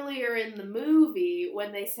earlier in the movie,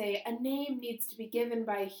 when they say a name needs to be given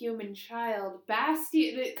by a human child,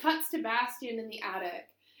 it cuts to Bastian in the attic,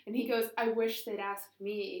 and he goes, I wish they'd asked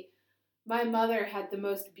me. My mother had the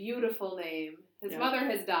most beautiful name. His mother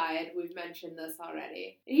has died. We've mentioned this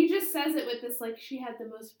already. And he just says it with this, like, she had the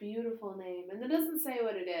most beautiful name. And it doesn't say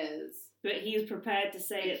what it is. But he's prepared to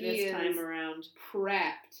say it this time around.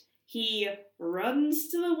 Prepped. He runs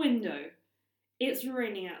to the window. It's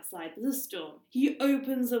raining outside. There's a storm. He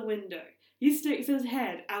opens a window. He sticks his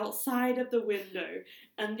head outside of the window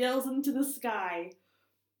and yells into the sky,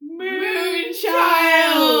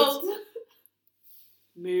 Moonchild!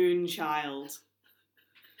 Moonchild.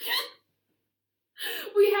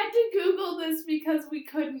 We had to Google this because we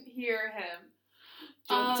couldn't hear him.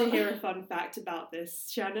 Do you want to hear a fun fact about this,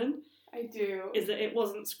 Shannon? I do. Is that it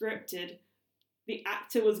wasn't scripted. The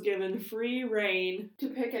actor was given free reign To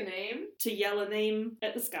pick a name? to yell a name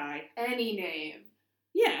at the sky. Any name.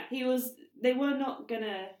 Yeah, they were not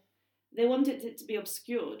gonna, they wanted it to be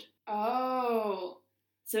obscured. Oh.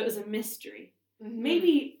 So it was a mystery. Mm-hmm.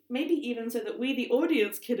 Maybe even so that we, the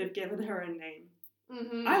audience, could have given her a name.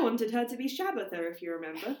 Mm-hmm. I wanted her to be Shabatha, if you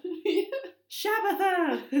remember.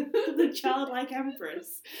 Shabatha! The childlike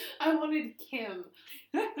empress. I wanted Kim.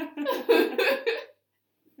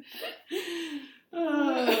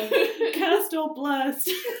 Oh, cursed or blessed.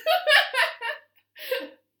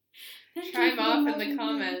 Chime off in the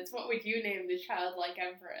comments. What would you name the childlike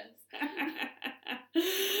empress?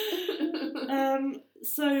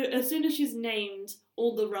 So as soon as she's named,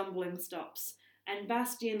 all the rumbling stops, and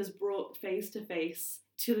Bastian is brought face to face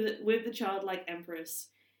with the childlike empress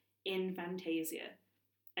in Fantasia,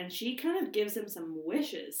 and she kind of gives him some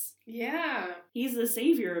wishes. Yeah. He's the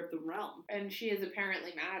savior of the realm, And she is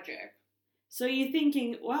apparently magic. so you're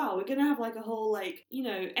thinking, wow, we're gonna have like a whole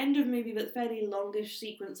end of movie but fairly longish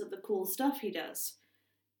sequence of the cool stuff he does.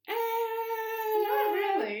 Not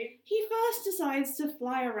really. He first decides to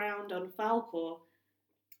fly around on Falkor.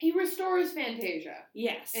 He restores Fantasia.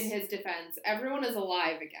 Yes. In his defense, everyone is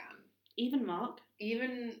alive again. Even Mark.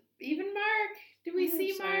 Even Mark? Do we I see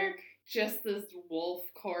think so. Mark? Just this wolf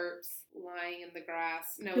corpse lying in the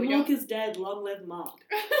grass. No, The we Mork don't. is dead, long live Mark.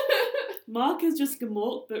 Mark is just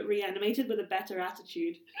Gamork, but reanimated with a better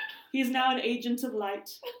attitude. He's now an agent of light.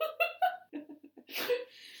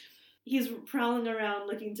 He's prowling around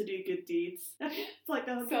looking to do good deeds. It's like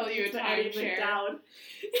a Sell you a to Eddie timeshare. McDowd.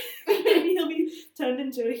 He'll be turned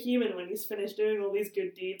into a human when he's finished doing all these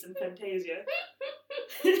good deeds in Fantasia.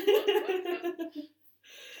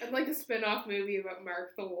 I'd like a spin-off movie about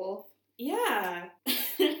Mark the Wolf. Yeah.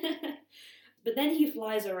 But then he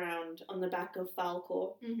flies around on the back of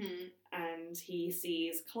Falkor, Mm-hmm. and he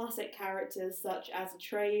sees classic characters such as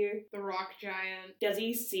Atreyu. The rock giant. Does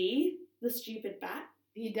he see the stupid bat?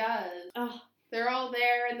 He does. Oh, They're all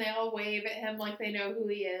there and they all wave at him like they know who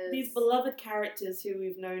he is. these beloved characters who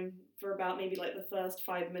we've known for about maybe like the first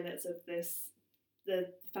 5 minutes of the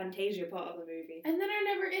Fantasia part of the movie. And then are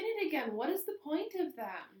never in it again. What is the point of them?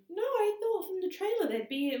 No, I thought from the trailer they'd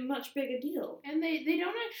be a much bigger deal. And they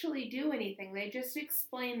don't actually do anything. They just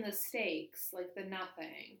explain the stakes, like the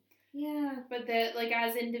nothing. Yeah. But that, like,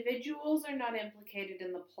 as individuals are not implicated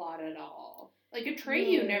in the plot at all. Like,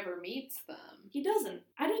 Atreyu No. never meets them. He doesn't.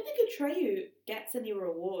 I don't think Atreyu gets any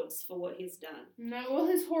rewards for what he's done. No, well,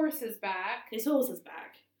 his horse is back. His horse is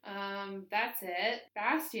back. That's it.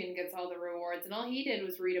 Bastian gets all the rewards, and all he did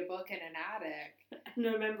was read a book in an attic.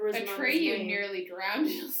 No remember his mum's Atreyu name. nearly drowned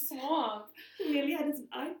in a swamp. He nearly had his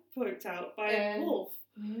eye poked out by a wolf.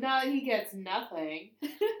 He gets nothing.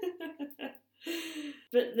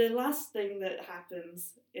 But the last thing that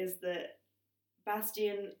happens is that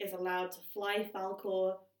Bastian is allowed to fly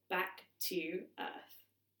Falkor back to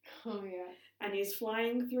Earth. Oh, yeah. And he's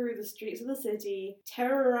flying through the streets of the city,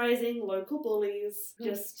 terrorizing local bullies,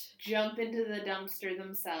 just Jump into the dumpster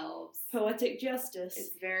themselves. poetic justice.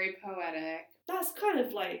 It's very poetic. That's kind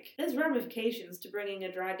of like, there's ramifications to bringing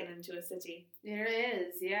a dragon into a city. There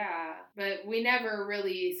is, yeah. But we never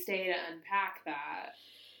really stay to unpack that.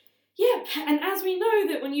 Yep, and as we know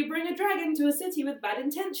that when you bring a dragon to a city with bad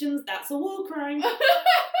intentions, that's a war crime.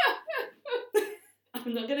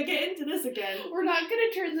 I'm not gonna get into this again. We're not going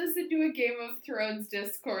to turn this into a Game of Thrones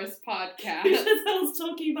discourse podcast. Who the hell's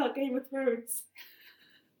talking about Game of Thrones?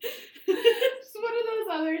 Just one of those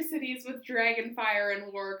other cities with dragon fire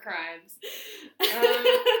and war crimes.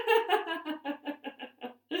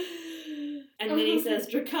 And then he says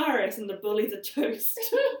Dracarys, and the bullies are toast.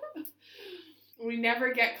 We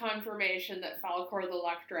never get confirmation that Falcor the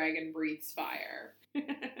Luck Dragon breathes fire.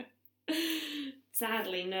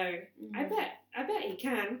 Sadly, no. I bet he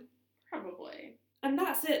can. Probably. And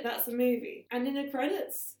that's it, that's the movie. And in the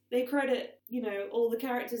credits, they credit, all the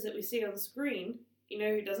characters that we see on screen. You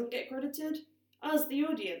know who doesn't get credited? Us, the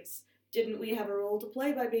audience. Didn't we have a role to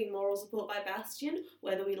play by being moral support by Bastian,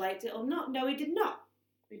 whether we liked it or not? No, we did not.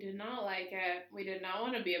 We did not like it. We did not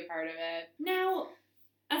want to be a part of it. Now,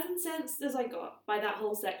 as incensed as I got by that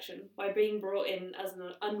whole section, by being brought in as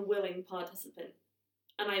an unwilling participant,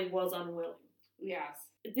 and I was unwilling. Yes.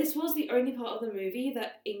 This was the only part of the movie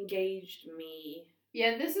that engaged me.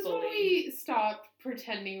 Yeah, this is when fully. we stopped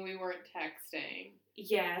pretending we weren't texting.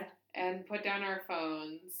 Yeah. And put down our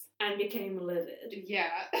phones. And became livid.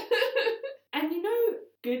 Yeah. And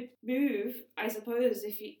good move, I suppose,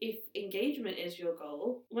 if engagement is your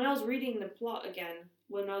goal. When I was reading the plot again,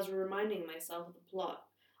 when I was reminding myself of the plot,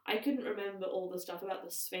 I couldn't remember all the stuff about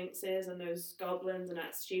the sphinxes and those goblins and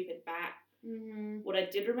that stupid bat. Mm-hmm. What I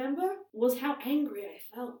did remember was how angry I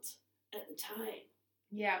felt at the time.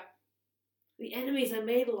 Yeah. The enemies I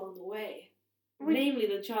made along the way, namely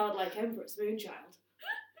the childlike Empress Moonchild.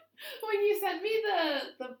 When you sent me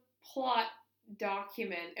the plot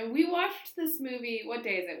document, and we watched this movie, what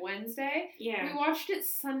day is it, Wednesday? Yeah. We watched it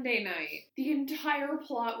Sunday night. The entire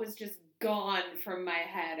plot was just gone from my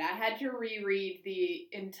head. I had to reread the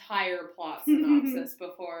entire plot synopsis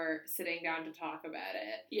before sitting down to talk about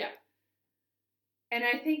it. Yeah. And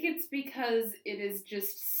I think it's because it is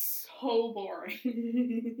just so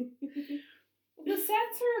boring. The sets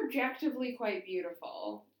are objectively quite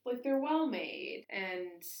beautiful. Like, they're well made.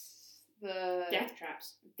 And the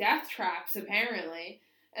death traps apparently,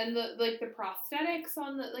 and the prosthetics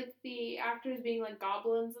on the actors being like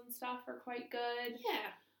goblins and stuff are quite good.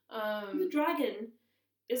 Yeah. The dragon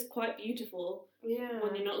is quite beautiful. Yeah.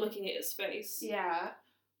 When you're not looking at his face. Yeah.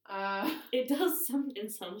 It does in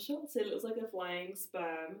some shots. It looks like a flying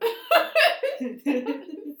sperm.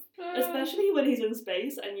 Especially when he's in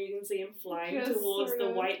space and you can see him flying towards the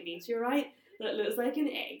white meteorite that looks like an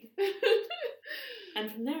egg. And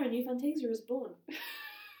from there, a new Fantasia is born.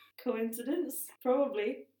 Coincidence?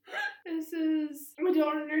 Probably. I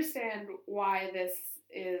don't understand why this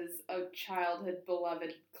is a childhood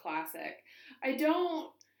beloved classic.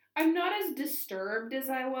 I'm not as disturbed as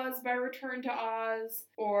I was by Return to Oz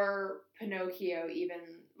or Pinocchio even.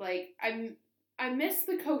 Like, I miss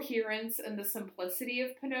the coherence and the simplicity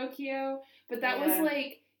of Pinocchio, but that was,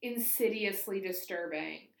 like, insidiously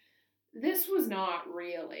disturbing. This was not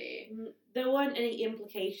really. There weren't any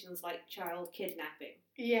implications like child kidnapping.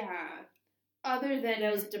 Yeah. Other than...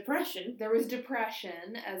 There was depression. There was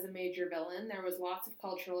depression as a major villain. There was lots of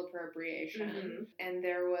cultural appropriation. Mm-hmm. And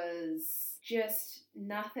there was just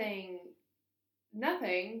nothing,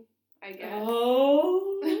 I guess.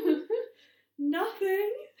 Oh!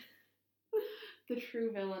 Nothing? The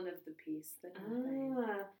true villain of the piece.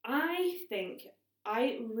 I think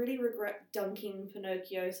I really regret dunking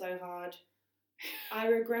Pinocchio so hard. I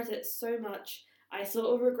regret it so much. I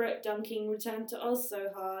sort of regret dunking Return to Oz so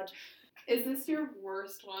hard. Is this your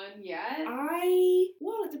worst one yet?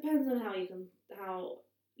 Well, it depends on how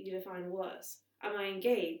you define worse. Am I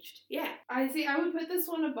engaged? Yeah. I would put this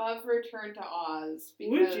one above Return to Oz.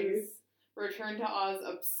 Would you? Return to Oz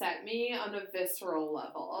upset me on a visceral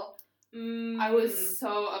level. I was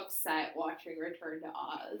so upset watching Return to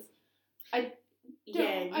Oz. I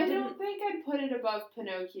don't think I'd put it above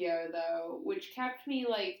Pinocchio, though, which kept me,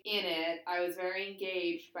 like, in it. I was very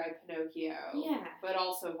engaged by Pinocchio. Yeah. But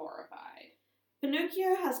also horrified.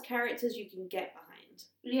 Pinocchio has characters you can get behind.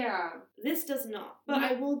 Yeah. This does not. But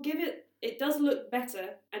I will give it does look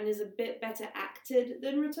better and is a bit better acted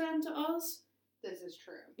than Return to Oz. This is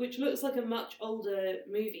true. Which looks like a much older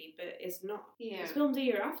movie, but it's not. Yeah. It was filmed a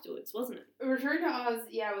year afterwards, wasn't it? Return to Oz,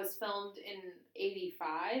 was filmed in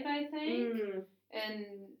 85, I think. And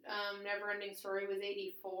Neverending Story was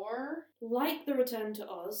 84. Like The Return to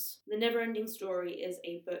Oz, The Neverending Story is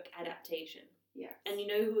a book adaptation. Yes. And you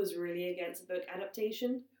know who was really against a book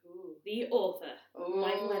adaptation? Ooh. The author,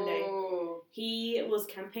 Michael Ende. He was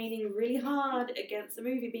campaigning really hard against the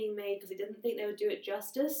movie being made because he didn't think they would do it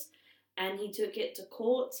justice. And he took it to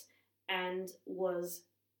court and was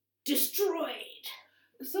destroyed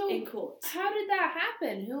in court. How did that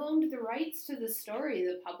happen? Who owned the rights to the story?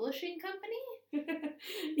 The publishing company?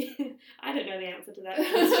 I don't know the answer to that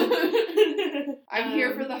question. I'm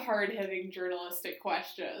here for the hard-hitting journalistic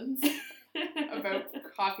questions. about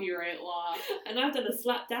copyright law. And I've done a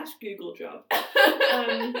slapdash Google job.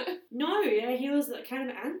 No, yeah, he was kind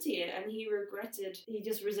of anti it, and he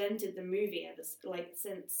just resented the movie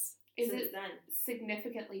since then.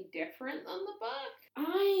 Significantly different than the book?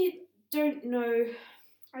 I don't know.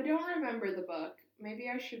 I don't remember the book. Maybe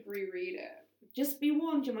I should reread it. Just be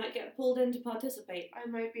warned, you might get pulled in to participate. I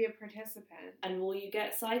might be a participant. And will you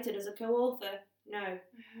get cited as a co-author? No.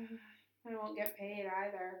 I won't get paid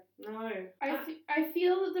either. No. I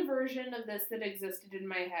feel that the version of this that existed in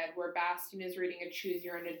my head, where Bastian is reading a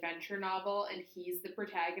choose-your-own-adventure novel and he's the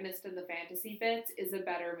protagonist in the fantasy bits, is a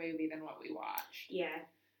better movie than what we watched. Yeah.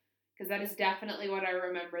 Because that is definitely what I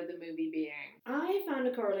remember the movie being. I found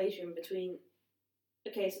a correlation between...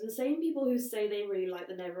 Okay, so the same people who say they really like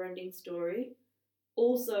The Neverending Story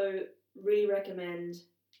also really recommend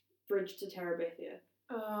Bridge to Terabithia.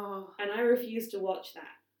 Oh. And I refuse to watch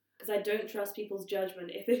that. Because I don't trust people's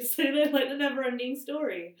judgment if they say they like The Neverending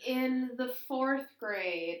Story. In the 4th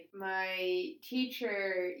grade, my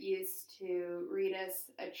teacher used to read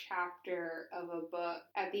us a chapter of a book.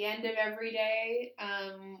 At the end of every day,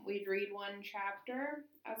 we'd read one chapter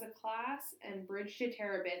as a class, and Bridge to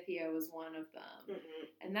Terabithia was one of them.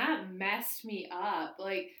 Mm-hmm. And that messed me up.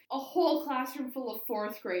 Like, a whole classroom full of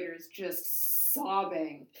 4th graders just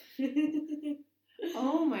sobbing.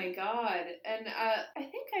 Oh my god. And I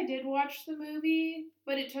think I did watch the movie,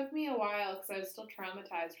 but it took me a while because I was still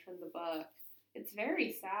traumatized from the book. It's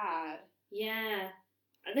very sad. Yeah.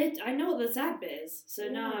 I know what the sad bit is, so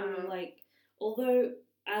now I'm like, although,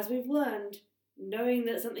 as we've learned, knowing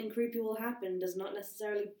that something creepy will happen does not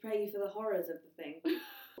necessarily prepare you for the horrors of the thing.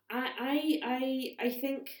 I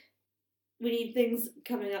think we need things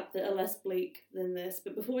coming up that are less bleak than this,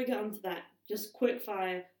 but before we get on to that, just quick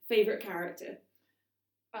fire, favourite character.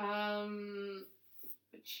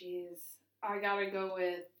 Jeez. I gotta go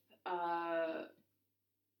with,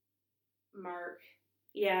 Mark.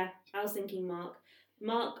 Yeah, I was thinking Mark.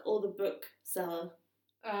 Mark or the bookseller.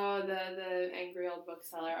 Oh, the angry old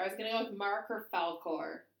bookseller. I was gonna go with Mark or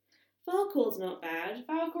Falkor. Falkor's not bad.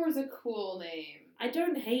 Falkor's a cool name. I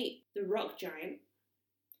don't hate the rock giant.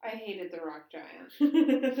 I hated the rock giant.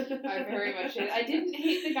 I very much did. I didn't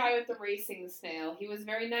hate the guy with the racing snail. He was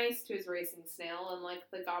very nice to his racing snail, unlike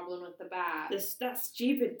the goblin with the bat. That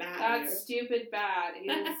stupid bat. That stupid bat. He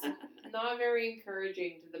was not very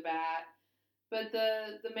encouraging to the bat. But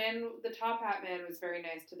the top hat man was very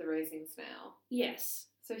nice to the racing snail. Yes.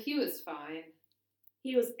 So he was fine.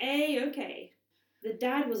 He was A-okay. The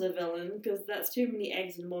dad was a villain, because that's too many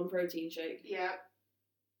eggs in one protein shake. Yep.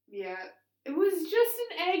 Yeah. It was just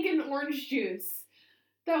an egg and orange juice.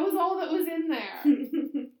 That was all that was in there.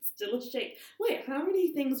 Still a shake. Wait, how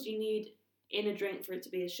many things do you need in a drink for it to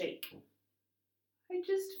be a shake? I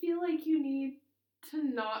just feel like you need to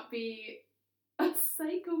not be a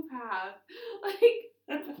psychopath. Like,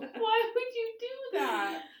 why would you do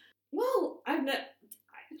that? Well, I've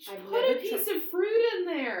put a piece of fruit in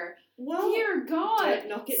there. Well, dear God, don't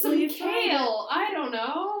knock it some till you kale. I don't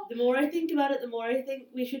know. The more I think about it, the more I think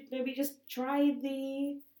we should maybe just try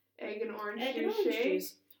the egg and orange juice shake.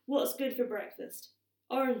 What's good for breakfast?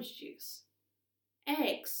 Orange juice,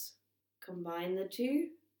 eggs. Combine the two.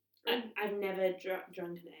 I've never drunk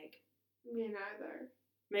an egg. Me neither.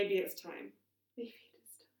 Maybe it's time. Maybe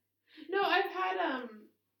it's time. No, I've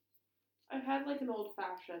had like an old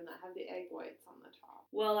fashioned that had the egg whites on the top.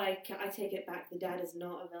 Well, I take it back. The dad is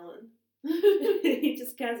not a villain. He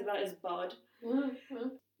just cares about his bod.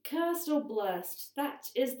 Cursed or blessed? That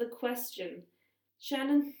is the question.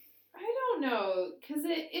 Shannon? I don't know, because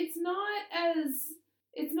it's not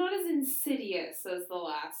as insidious as the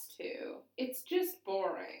last two. It's just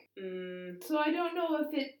boring. So I don't know if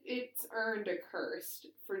it's earned a cursed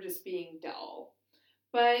for just being dull.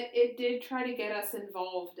 But it did try to get us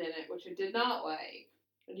involved in it, which I did not like.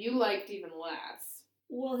 And you liked even less.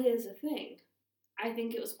 Well, here's the thing. I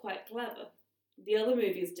think it was quite clever. The other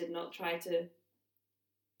movies did not try to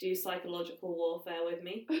do psychological warfare with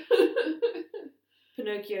me.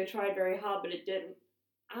 Pinocchio tried very hard, but it didn't.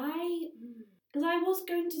 Because I was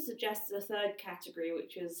going to suggest the third category,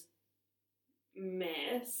 which is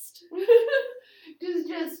missed.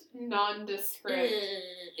 just nondescript.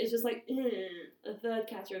 It's just like, the third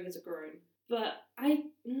category is a groan. But I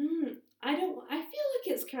feel like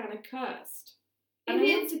it's kind of cursed. And I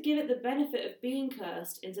want to give it the benefit of being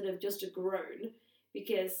cursed instead of just a groan,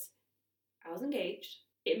 because I was engaged.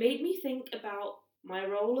 It made me think about my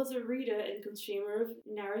role as a reader and consumer of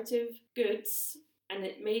narrative goods, and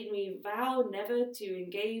it made me vow never to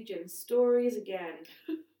engage in stories again.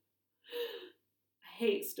 I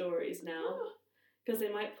hate stories now, because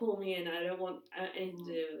they might pull me in and I don't want anything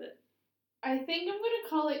to do with it. I think I'm going to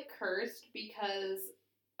call it cursed because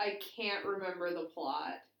I can't remember the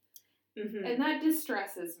plot. Mm-hmm. And that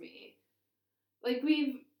distresses me. Like,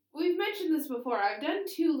 we've mentioned this before. I've done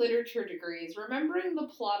 2 literature degrees. Remembering the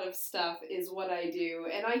plot of stuff is what I do.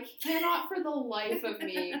 And I cannot for the life of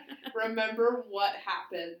me remember what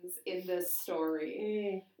happens in this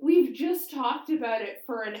story. We've just talked about it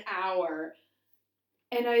for an hour.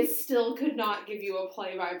 And I still could not give you a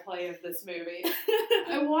play-by-play of this movie.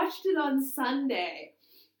 I watched it on Sunday.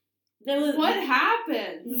 There was What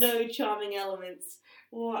happens? no charming elements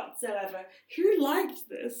whatsoever. Who liked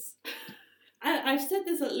this? I've said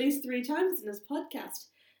this at least 3 times in this podcast.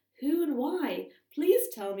 Who and why?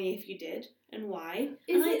 Please tell me if you did and why.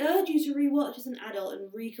 I urge you to rewatch as an adult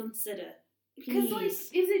and reconsider. Because, like,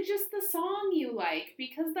 is it just the song you like?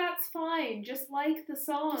 Because that's fine. Just like the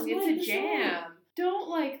song. Just it's like a the jam. song. Don't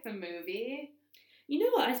like the movie. You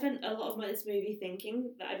know what I spent a lot of this movie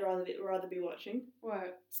thinking that I'd rather be watching?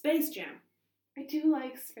 What? Space Jam. I do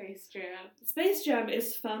like Space Jam. Space Jam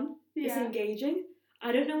is fun. It's Yeah. engaging.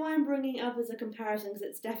 I don't know why I'm bringing it up as a comparison because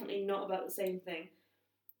it's definitely not about the same thing.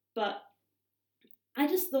 But I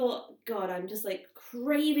just thought, God, I'm just like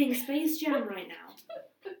craving Space Jam right now.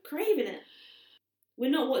 Craving it. We're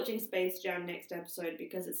not watching Space Jam next episode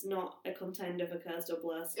because it's not a contender for Cursed or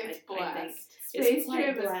Blessed. It's I think. blessed. It's Space quite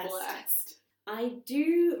Jam blessed. is blessed. I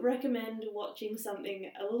do recommend watching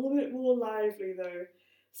something a little bit more lively though.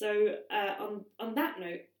 So on that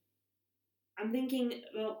note, I'm thinking,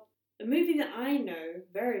 well, a movie that I know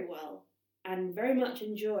very well and very much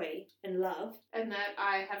enjoy and love, And that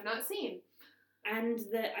I have not seen. and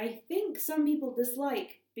that I think some people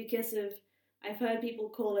dislike because of, I've heard people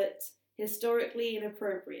call it historically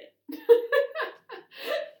inappropriate.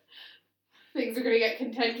 Things are going to get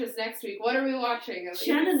contentious next week. What are we watching? Elise?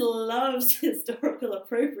 Shannon loves historical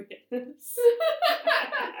appropriateness.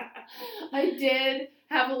 I did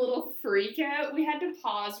have a little freak out. We had to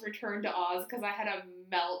pause Return to Oz because I had a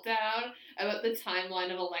meltdown about the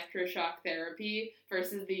timeline of electroshock therapy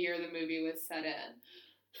versus the year the movie was set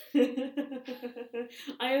in.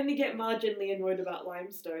 I only get marginally annoyed about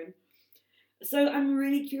Limestone. So I'm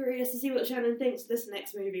really curious to see what Shannon thinks of this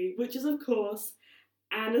next movie, which is, of course,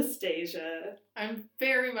 Anastasia. I'm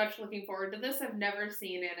very much looking forward to this. I've never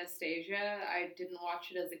seen Anastasia. I didn't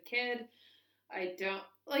watch it as a kid. I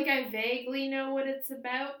vaguely know what it's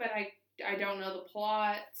about, but I don't know the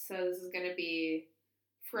plot, so this is going to be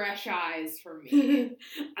fresh eyes for me.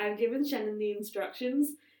 I've given Shannon the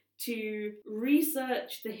instructions to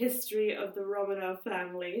research the history of the Romanov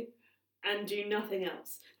family and do nothing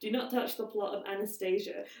else. Do not touch the plot of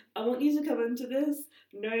Anastasia. I want you to come into this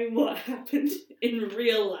knowing what happened in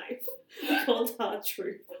real life. Cold hard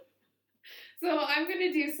truth. So I'm going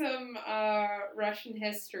to do some Russian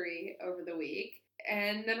history over the week,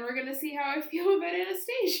 and then we're going to see how I feel about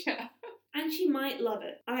Anastasia. And she might love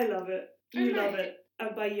it. I love it. You love it.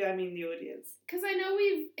 And by you, I mean the audience. Because I know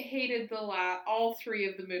we've hated all 3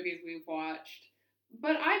 of the movies we've watched,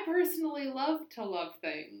 but I personally love to love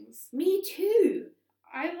things. Me too.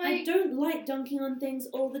 I don't like dunking on things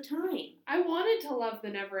all the time. I wanted to love the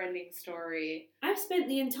Neverending Story. I've spent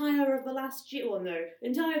the entire of the last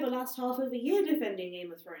half of the year defending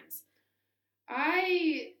Game of Thrones.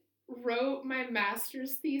 I wrote my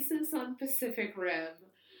master's thesis on Pacific Rim.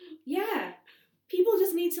 Yeah. People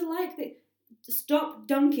just need to like the... Stop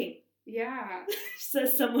dunking. Yeah.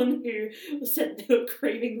 Says someone who said they were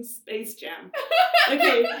craving Space Jam.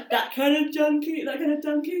 Okay, that kind of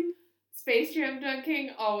dunking. Space Jam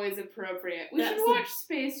dunking, always appropriate. We should watch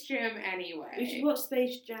Space Jam anyway. We should watch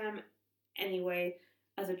Space Jam anyway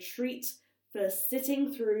as a treat for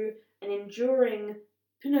sitting through and enduring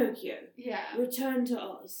Pinocchio. Yeah. Return to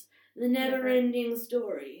Oz. The Never-Ending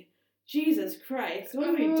Story. Jesus Christ, what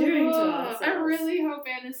are we doing to ourselves? I really hope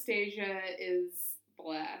Anastasia is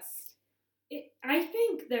blessed. I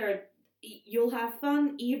think you'll have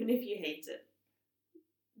fun even if you hate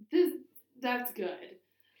it. That's good.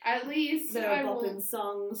 At least there are bopping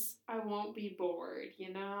songs. I won't be bored,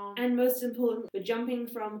 you know? And most important, we're jumping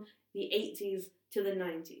from the 80s to the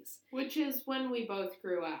 90s. Which is when we both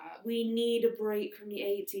grew up. We need a break from the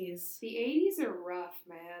 80s. The 80s are rough,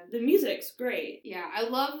 man. The music's great. Yeah, I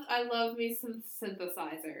love me some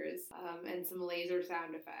synthesizers and some laser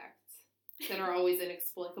sound effects that are always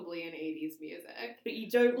inexplicably in 80s music. But you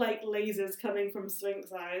don't like lasers coming from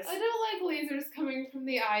Sphinx eyes. I don't like lasers coming from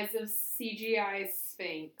the eyes of CGI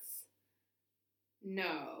Sphinx.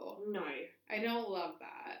 No. I don't love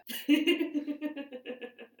that.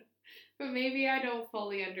 But maybe I don't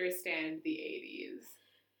fully understand the 80s.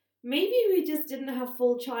 Maybe we just didn't have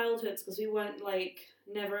full childhoods because we weren't like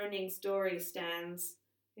Never-Ending Story stans.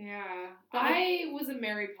 Yeah. But I was a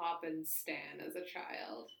Mary Poppins stan as a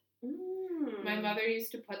child. My mother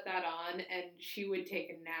used to put that on, and she would take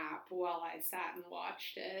a nap while I sat and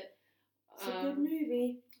watched it. It's a good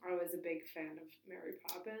movie. I was a big fan of Mary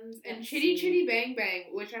Poppins. And Let's Chitty see. Chitty Bang Bang,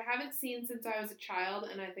 which I haven't seen since I was a child,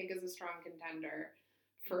 and I think is a strong contender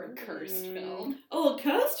for a cursed film. Oh, a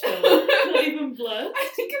cursed film? Not even blood? I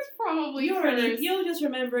think it's probably cursed. You're just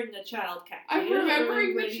remembering the child catcher. I'm You're not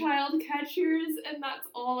remembering the child catchers, and that's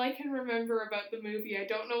all I can remember about the movie. I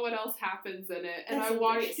don't know what else happens in it, and I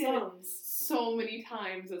watched it so many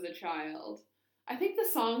times as a child. I think the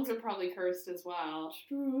songs are probably cursed as well.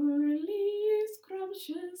 Truly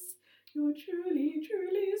scrumptious, you're truly,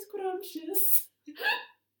 truly scrumptious.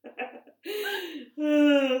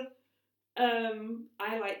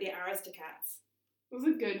 I like the Aristocats. It was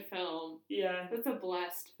a good film. Yeah. That's a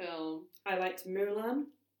blessed film. I liked Mulan.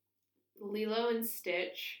 Lilo and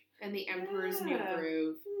Stitch and The Emperor's New Yeah.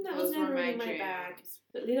 Groove. That Those was never were my really my jams. bag.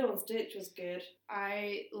 But Lilo and Stitch was good.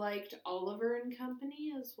 I liked Oliver and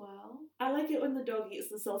Company as well. I like it when the dog eats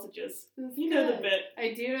the sausages. It's You know the good. bit.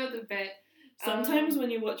 I do know the bit. Sometimes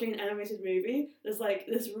when you're watching an animated movie, there's like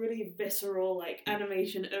this really visceral like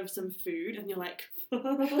animation of some food, and you're like,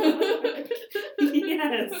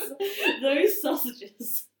 yes, those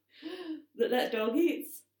sausages that dog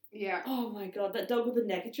eats. Yeah. Oh my god, that dog with the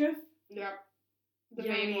neckerchief. Yeah. The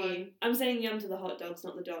main one. I'm saying yum to the hot dogs,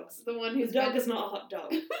 not the dogs. The one The who's dog meant, is not a hot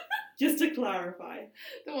dog. Just to clarify.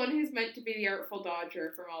 the one who's meant to be the Artful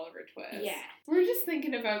Dodger from Oliver Twist. Yeah. We're just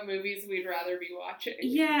thinking about movies we'd rather be watching.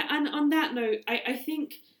 Yeah, and on that note, I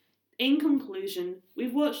think, in conclusion,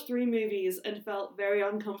 we've watched 3 movies and felt very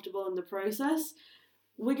uncomfortable in the process.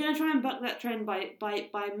 We're going to try and buck that trend by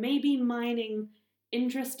maybe mining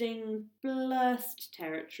interesting, blessed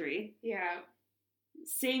territory. Yeah.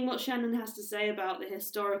 Seeing what Shannon has to say about the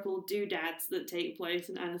historical doodads that take place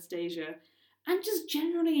in Anastasia. And just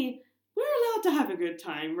generally, we're allowed to have a good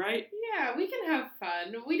time, right? Yeah, we can have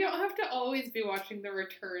fun. We don't have to always be watching the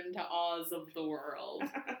Return to Oz of the world.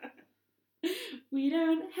 We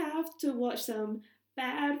don't have to watch some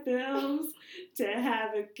bad films to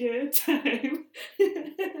have a good time.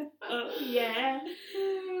 Oh, yeah.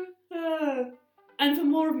 And for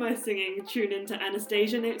more of my singing, tune in to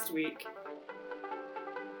Anastasia next week.